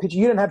want to picture.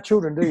 You don't have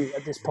children, do you?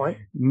 At this point,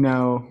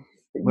 no.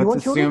 You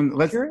want children?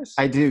 Curious?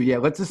 I do. Yeah.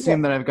 Let's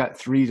assume that I've got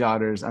 3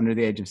 daughters under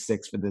the age of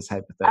 6 for this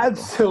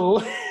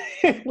hypothetical.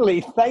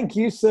 Absolutely. Thank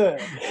you, sir.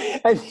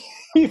 And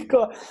you've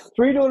got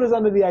 3 daughters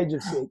under the age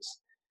of 6,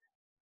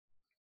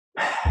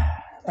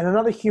 and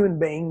another human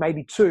being,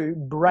 maybe 2,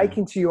 break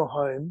into your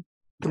home,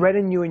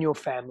 threaten you and your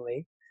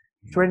family,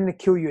 threaten to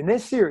kill you, and they're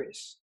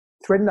serious.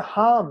 Threaten to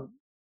harm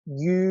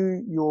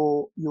you,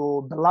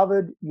 your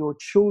beloved, your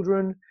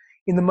children,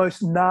 in the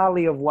most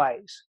gnarly of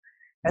ways.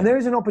 And there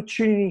is an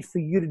opportunity for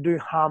you to do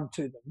harm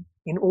to them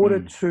in order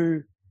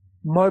to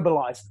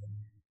mobilize them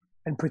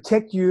and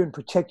protect you and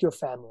protect your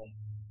family.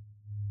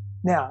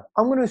 Now,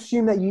 I'm going to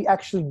assume that you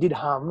actually did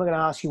harm. I'm not going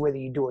to ask you whether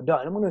you do or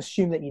don't. I'm going to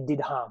assume that you did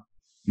harm.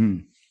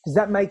 Does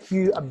that make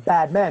you a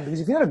bad man?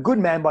 Because if you're not a good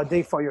man, by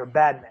default, you're a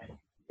bad man.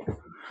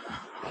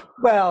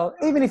 Well,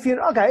 even if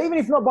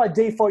not by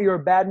default you're a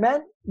bad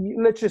man,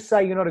 let's just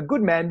say you're not a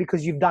good man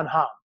because you've done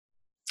harm.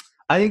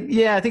 I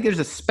think there's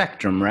a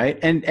spectrum, right?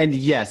 And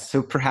yes,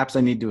 so perhaps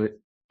I need to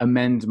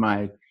amend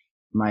my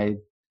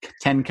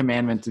 10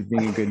 commandments of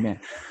being a good man.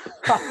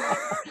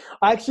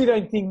 I actually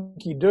don't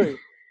think you do.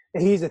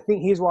 Here's the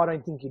thing. Here's why I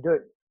don't think you do.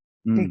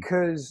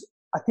 Because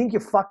I think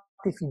you're fucked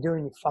if you do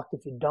and you're fucked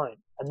if you don't.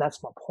 And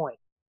that's my point.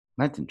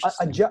 That's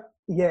interesting.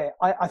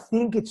 I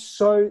think it's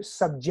so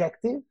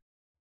subjective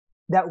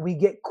that we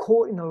get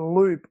caught in a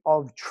loop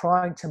of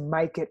trying to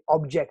make it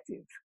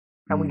objective.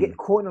 And we get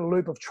caught in a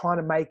loop of trying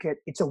to make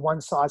it's a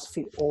one size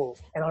fit all.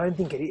 And I don't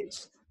think it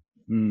is.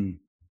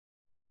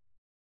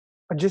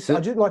 I just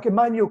like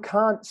Immanuel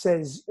Kant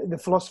says, the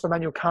philosopher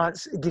Immanuel Kant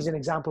gives an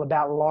example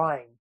about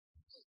lying.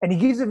 And he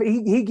gives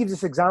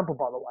this example,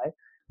 by the way,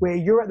 where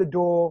you're at the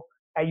door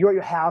and you're at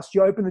your house,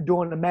 you open the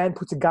door and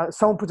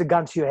someone puts a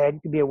gun to your head.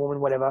 It could be a woman,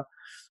 whatever.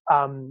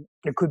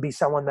 It could be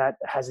someone that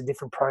has a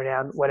different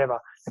pronoun, whatever.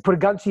 They put a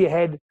gun to your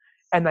head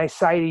and they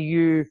say to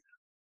you,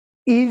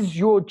 is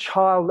your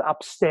child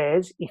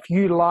upstairs? If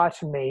you lie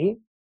to me,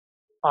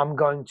 I'm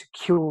going to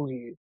kill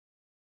you.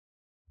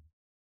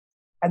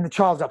 And the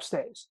child's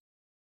upstairs.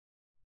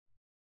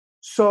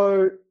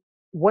 So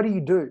what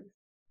do?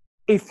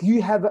 If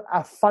you have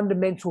a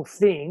fundamental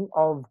thing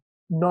of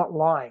not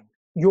lying,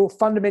 your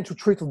fundamental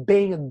truth of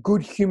being a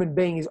good human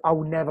being is I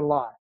will never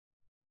lie.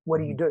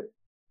 What do?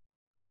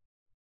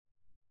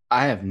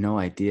 I have no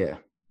idea.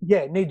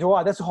 Yeah, neither do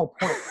I. That's the whole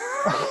point.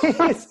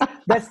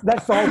 that's the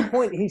whole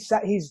point. He's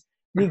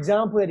the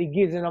example that he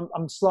gives, and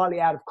I'm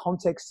slightly out of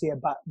context here,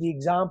 but the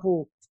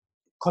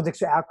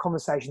context of our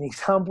conversation, the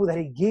example that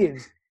he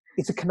gives,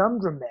 it's a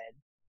conundrum, man.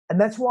 And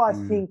that's why I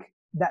think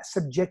that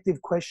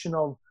subjective question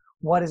of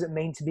what does it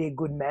mean to be a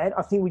good man,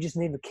 I think we just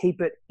need to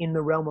keep it in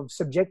the realm of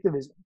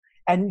subjectivism.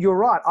 And you're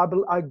right.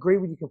 I agree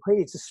with you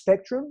completely. It's a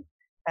spectrum,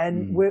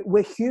 and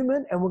we're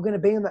human, and we're going to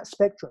be on that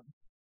spectrum.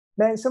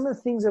 Man, some of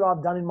the things that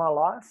I've done in my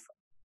life,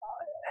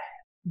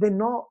 they're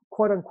not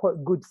quote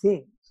unquote good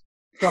things.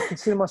 Do I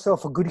consider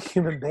myself a good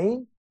human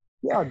being?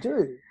 Yeah, I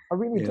do. I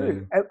really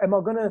do. Am I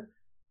going to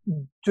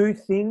do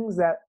things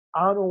that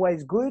aren't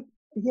always good?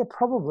 Yeah,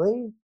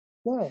 probably.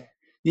 Yeah.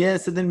 Yeah.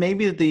 So then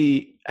maybe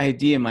the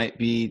idea might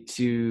be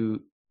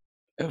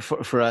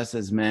for us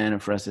as men, or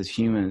for us as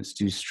humans,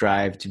 to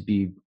strive to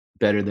be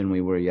better than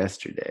we were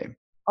yesterday.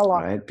 I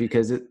like right? it.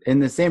 Because in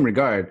the same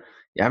regard,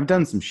 yeah, I've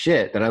done some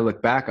shit that I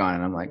look back on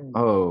and I'm like,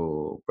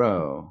 oh,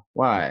 bro,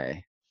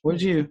 why?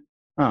 What'd you?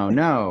 Oh,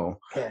 no.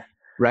 Yeah.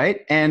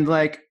 Right? And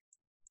like,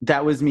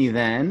 that was me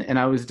then, and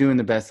I was doing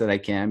the best that I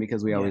can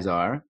because we always Yeah.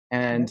 are.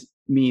 And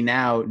me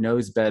now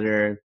knows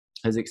better,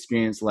 has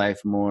experienced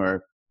life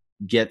more,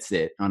 gets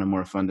it on a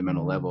more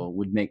fundamental level,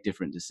 would make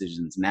different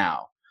decisions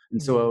now.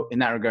 And so in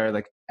that regard,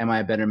 like, am I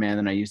a better man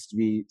than I used to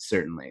be?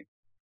 Certainly.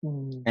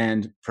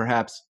 And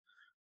perhaps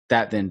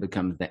that then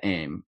becomes the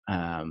aim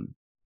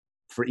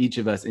for each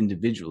of us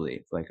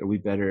individually. Like, are we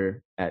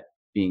better at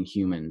being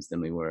humans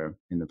than we were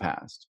in the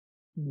past?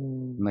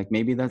 And like,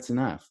 maybe that's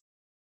enough.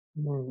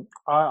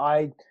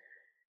 I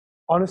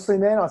honestly,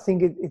 man, I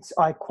think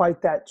I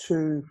equate that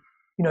to,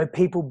 you know,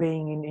 people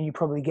being in, and you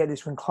probably get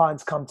this when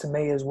clients come to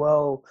me as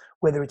well,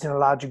 whether it's in a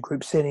larger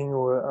group setting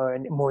or a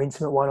more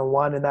intimate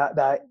one-on-one, and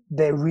that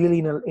they're really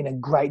in a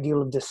great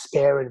deal of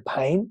despair and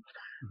pain,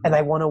 and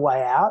they want a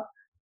way out.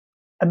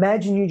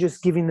 Imagine you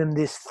just giving them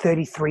this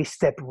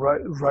 33-step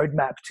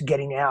roadmap to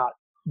getting out.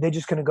 They're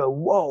just going to go,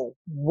 whoa,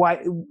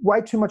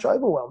 way too much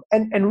overwhelm.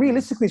 And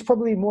realistically, it's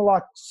probably more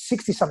like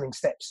 60-something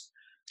steps.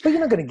 But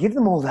you're not going to give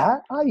them all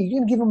that, are you? You're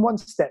going to give them one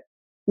step.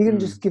 You're going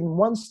to just give them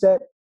one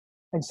step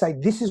and say,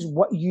 this is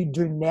what you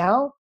do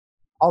now.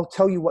 I'll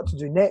tell you what to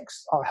do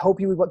next. I'll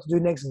help you with what to do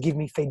next. Give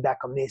me feedback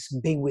on this.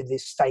 Be with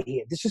this. Stay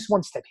here. This is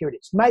one step. Here it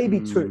is. Maybe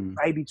two,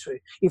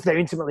 if they're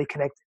intimately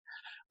connected.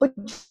 But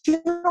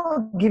you're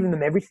not giving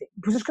them everything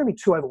because it's going to be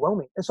too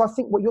overwhelming. And so I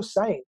think what you're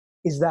saying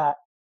is that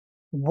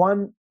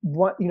can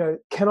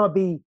I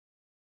be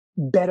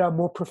better,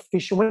 more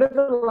proficient,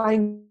 whatever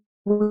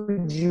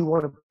language you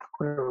want to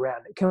put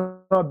around it? Can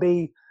I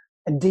be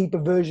a deeper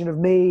version of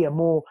me, a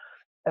more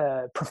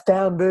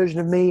profound version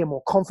of me, a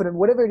more confident,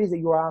 whatever it is that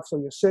you're after,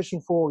 you're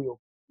searching for,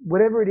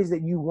 whatever it is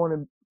that you want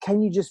to,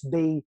 can you just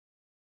be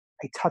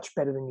a touch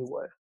better than you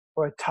were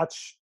or a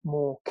touch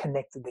more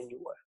connected than you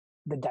were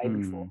the day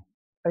before?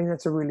 I think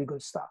that's a really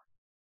good start.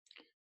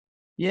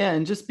 Yeah,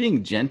 and just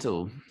being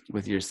gentle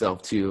with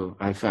yourself too,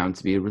 I found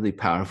to be a really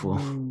powerful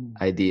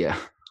idea.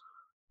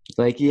 It's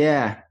like,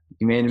 yeah,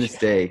 you made a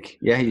mistake.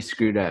 Yeah, you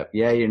screwed up.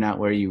 Yeah, you're not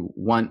where you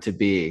want to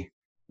be.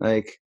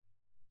 Like,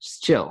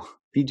 just chill.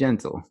 Be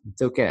gentle.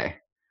 It's okay.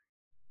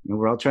 You know,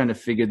 we're all trying to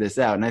figure this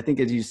out. And I think,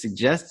 as you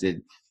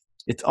suggested,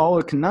 it's all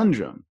a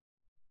conundrum.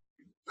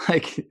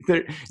 Like,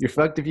 you're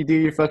fucked if you do,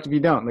 you're fucked if you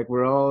don't. Like,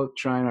 we're all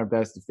trying our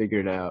best to figure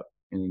it out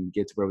and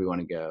get to where we want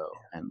to go.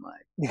 And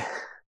like,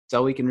 it's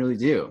all we can really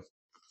do.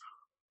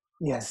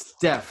 Yes.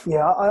 Steph.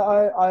 Yeah,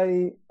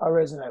 I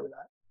resonate with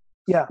that.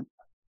 Yeah.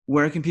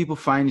 Where can people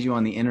find you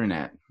on the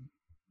internet?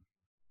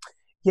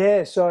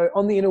 Yeah, so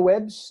on the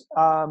interwebs,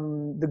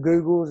 the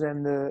Googles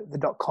and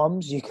the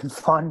 .coms, you can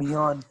find me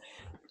on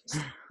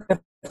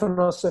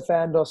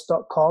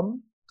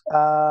stefanosifandos.com,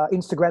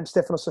 Instagram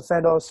Stefanos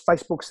Sifandos,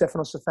 Facebook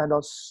Stefanos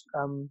Sifandos,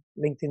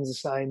 LinkedIn's the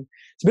same.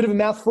 It's a bit of a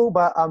mouthful,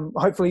 but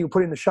hopefully you'll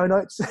put it in the show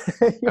notes.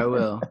 I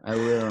will,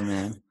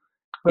 man.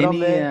 But I'm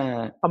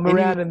there. I'm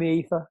around in the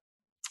ether.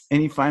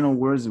 Any final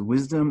words of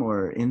wisdom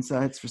or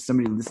insights for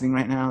somebody listening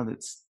right now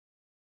that's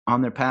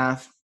on their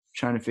path,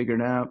 trying to figure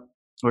it out,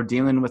 or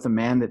dealing with a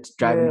man that's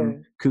driving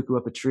them cuckoo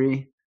up a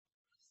tree?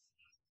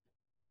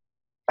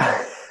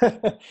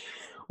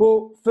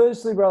 Well,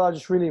 firstly, brother, I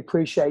just really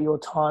appreciate your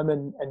time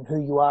and who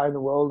you are in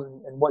the world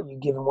and what you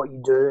give and what you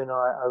do. And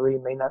I really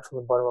mean that from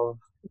the bottom of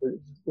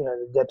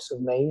the depths of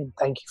me. And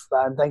thank you for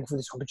that. And thank you for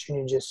this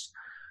opportunity to just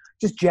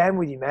jam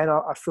with you, man.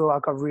 I feel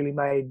like I've really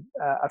made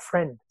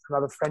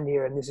another friend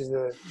here. And this is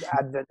the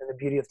advent and the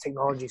beauty of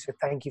technology. So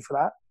thank you for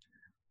that.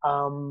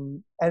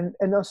 And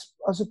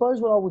I suppose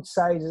what I would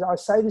say is, I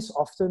say this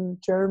often,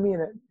 Jeremy,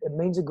 and it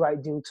means a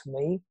great deal to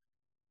me.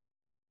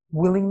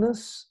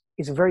 Willingness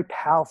is a very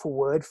powerful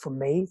word for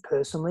me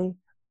personally.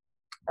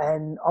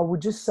 And I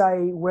would just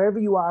say, wherever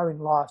you are in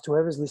life, to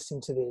whoever's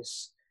listening to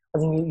this, I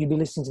think you'd be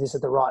listening to this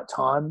at the right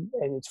time,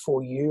 and it's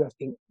for you. I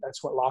think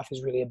that's what life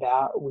is really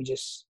about.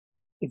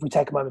 If we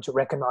take a moment to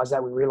recognize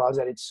that, we realize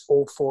that it's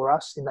all for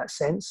us in that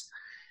sense.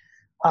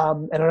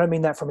 And I don't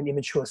mean that from an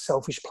immature,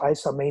 selfish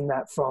place. I mean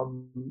that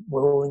from,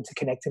 we're all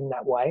interconnected in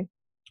that way.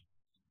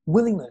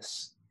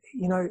 Willingness.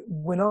 You know,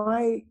 when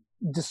I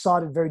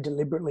decided very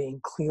deliberately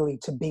and clearly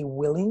to be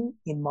willing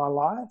in my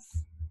life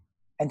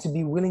and to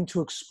be willing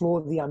to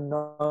explore the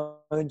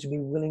unknown, to be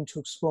willing to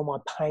explore my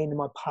pain and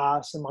my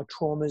past and my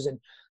traumas and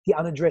the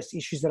unaddressed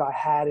issues that I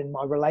had and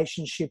my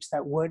relationships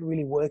that weren't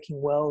really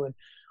working well. And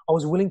I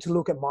was willing to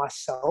look at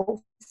myself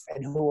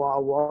and who I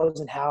was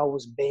and how I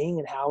was being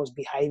and how I was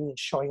behaving and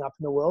showing up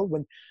in the world.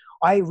 When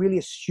I really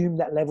assumed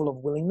that level of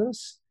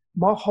willingness,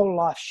 my whole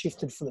life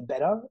shifted for the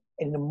better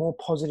in a more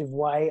positive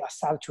way. I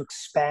started to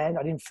expand.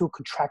 I didn't feel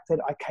contracted.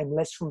 I came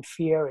less from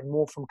fear and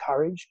more from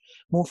courage,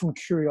 more from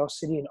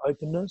curiosity and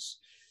openness.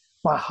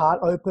 My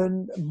heart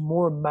opened,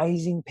 more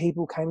amazing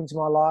people came into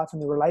my life,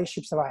 and the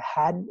relationships that I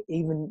had,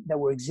 even that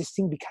were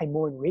existing, became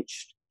more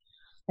enriched.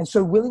 And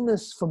so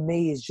willingness for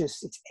me is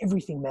it's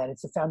everything, man.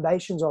 It's the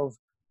foundations of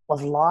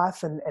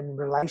life and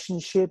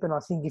relationship. And I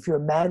think if you're a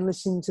man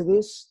listening to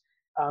this,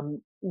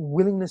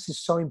 willingness is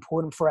so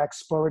important for our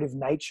explorative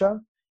nature.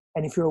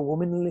 And if you're a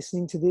woman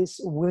listening to this,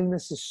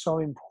 willingness is so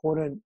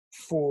important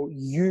for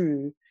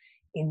you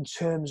in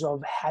terms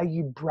of how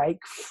you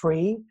break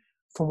free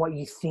from what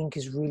you think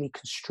is really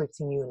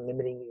constricting you and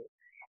limiting you.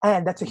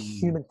 And that's a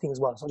human thing as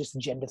well. It's not just a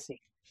gender thing.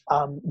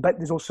 But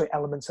there's also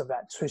elements of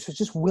that too. So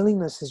just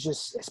willingness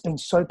it's been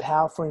so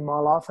powerful in my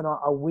life. And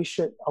I wish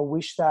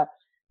that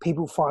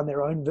people find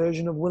their own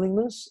version of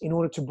willingness in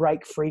order to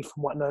break free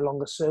from what no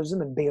longer serves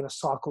them and be in a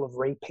cycle of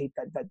repeat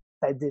that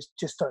they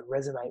just don't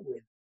resonate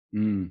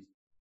with.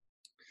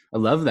 I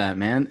love that,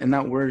 man. And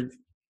that word,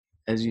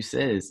 as you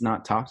said, is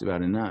not talked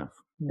about enough.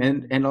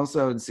 And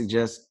also I would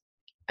suggest,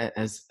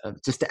 as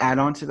just to add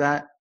on to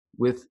that,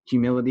 with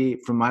humility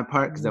from my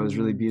part, because that was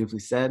really beautifully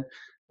said,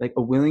 like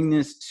a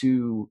willingness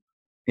to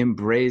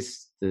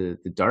embrace the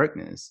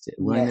darkness,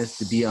 a willingness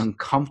to be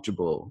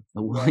uncomfortable,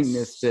 a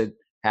willingness to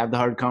have the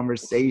hard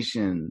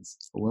conversations,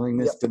 a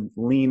willingness to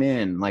lean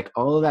in, like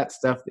all of that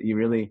stuff that you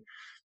really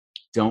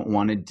don't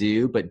want to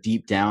do, but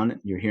deep down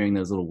you're hearing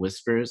those little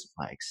whispers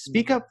like,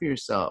 speak up for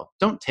yourself,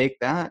 don't take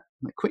that,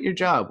 like quit your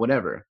job,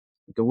 whatever.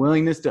 Like a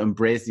willingness to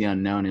embrace the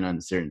unknown and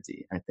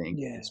uncertainty, I think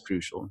is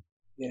crucial.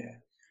 Yeah,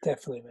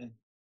 definitely, man.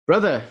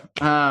 Brother,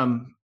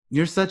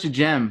 you're such a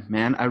gem,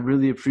 man. I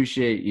really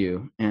appreciate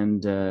you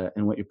and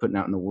what you're putting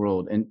out in the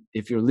world. And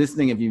if you're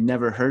listening, if you've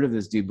never heard of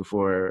this dude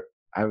before,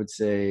 I would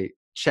say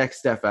check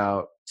Steph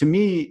out. To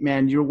me,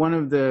 man, you're one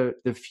of the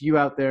few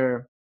out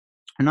there,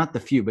 or not the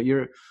few, but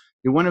you're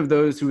one of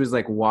those who is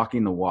like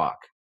walking the walk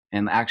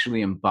and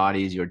actually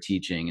embodies your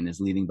teaching and is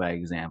leading by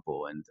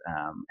example.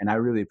 And I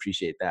really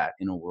appreciate that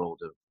in a world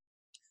of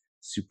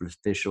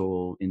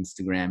superficial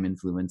Instagram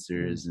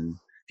influencers and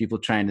people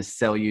trying to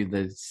sell you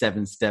the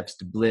 7 steps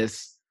to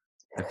bliss.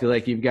 I feel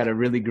like you've got a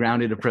really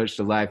grounded approach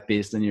to life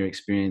based on your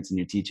experience and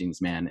your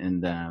teachings, man.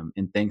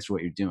 And thanks for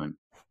what you're doing.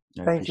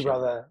 Thank you,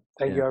 brother.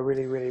 Thank you. I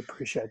really, really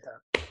appreciate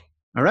that.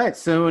 All right.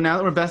 So now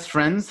that we're best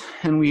friends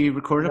and we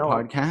recorded a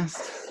podcast.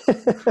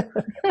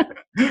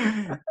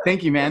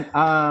 Thank you,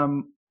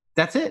 man.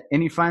 That's it.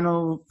 Any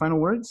final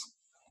words?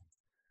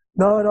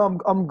 No,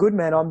 I'm good,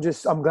 man. I'm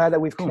glad that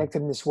we've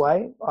connected in this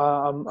way.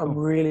 I'm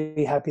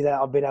really happy that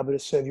I've been able to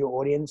serve your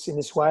audience in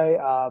this way,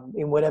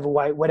 in whatever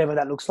way, whatever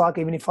that looks like.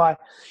 Even if I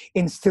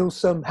instill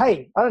some,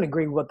 hey, I don't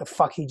agree with what the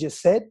fuck he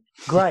just said.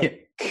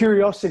 Great.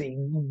 Curiosity.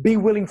 Be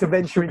willing to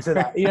venture into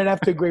that. You don't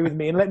have to agree with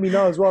me, and let me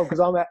know as well, because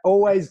I'm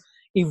always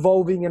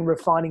evolving and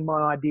refining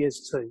my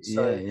ideas too.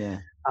 So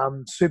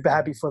I'm super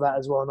happy for that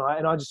as well.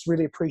 And I just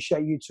really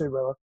appreciate you too,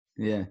 brother.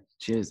 Yeah.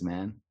 Cheers,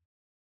 man.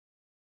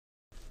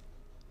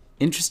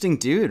 Interesting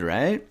dude,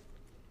 right?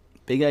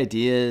 Big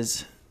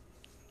ideas,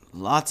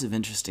 lots of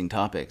interesting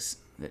topics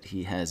that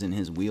he has in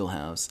his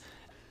wheelhouse.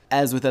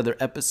 As with other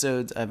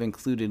episodes, I've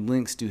included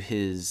links to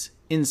his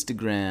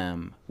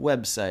Instagram,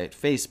 website,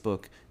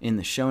 Facebook in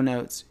the show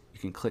notes. You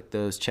can click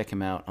those, check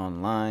him out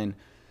online,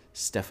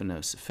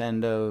 Stefanos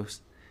Sifandos.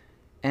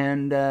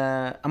 And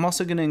I'm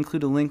also going to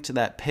include a link to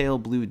that pale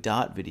blue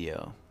dot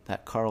video,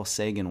 that Carl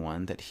Sagan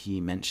one that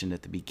he mentioned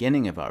at the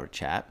beginning of our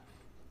chat,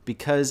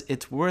 because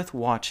it's worth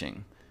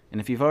watching. And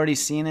if you've already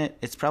seen it,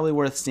 it's probably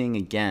worth seeing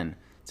again.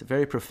 It's a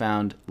very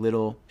profound,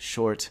 little,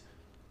 short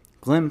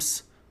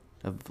glimpse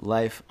of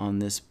life on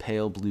this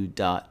pale blue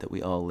dot that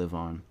we all live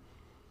on.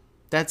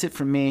 That's it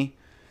from me.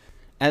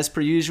 As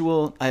per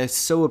usual, I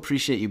so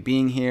appreciate you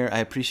being here. I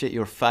appreciate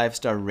your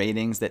 5-star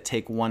ratings that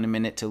take 1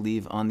 minute to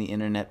leave on the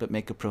internet but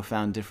make a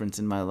profound difference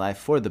in my life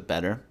for the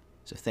better.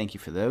 So thank you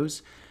for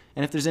those.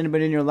 And if there's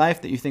anybody in your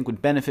life that you think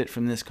would benefit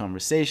from this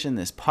conversation,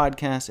 this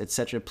podcast,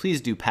 etc., please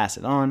do pass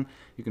it on.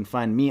 You can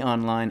find me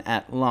online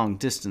at Long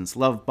Distance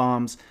Love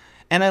Bombs.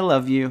 And I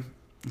love you.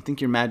 I think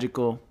you're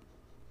magical.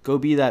 Go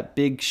be that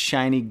big,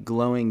 shiny,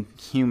 glowing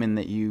human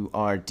that you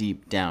are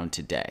deep down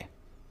today.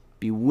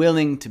 Be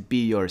willing to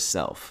be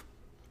yourself,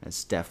 as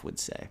Steph would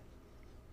say.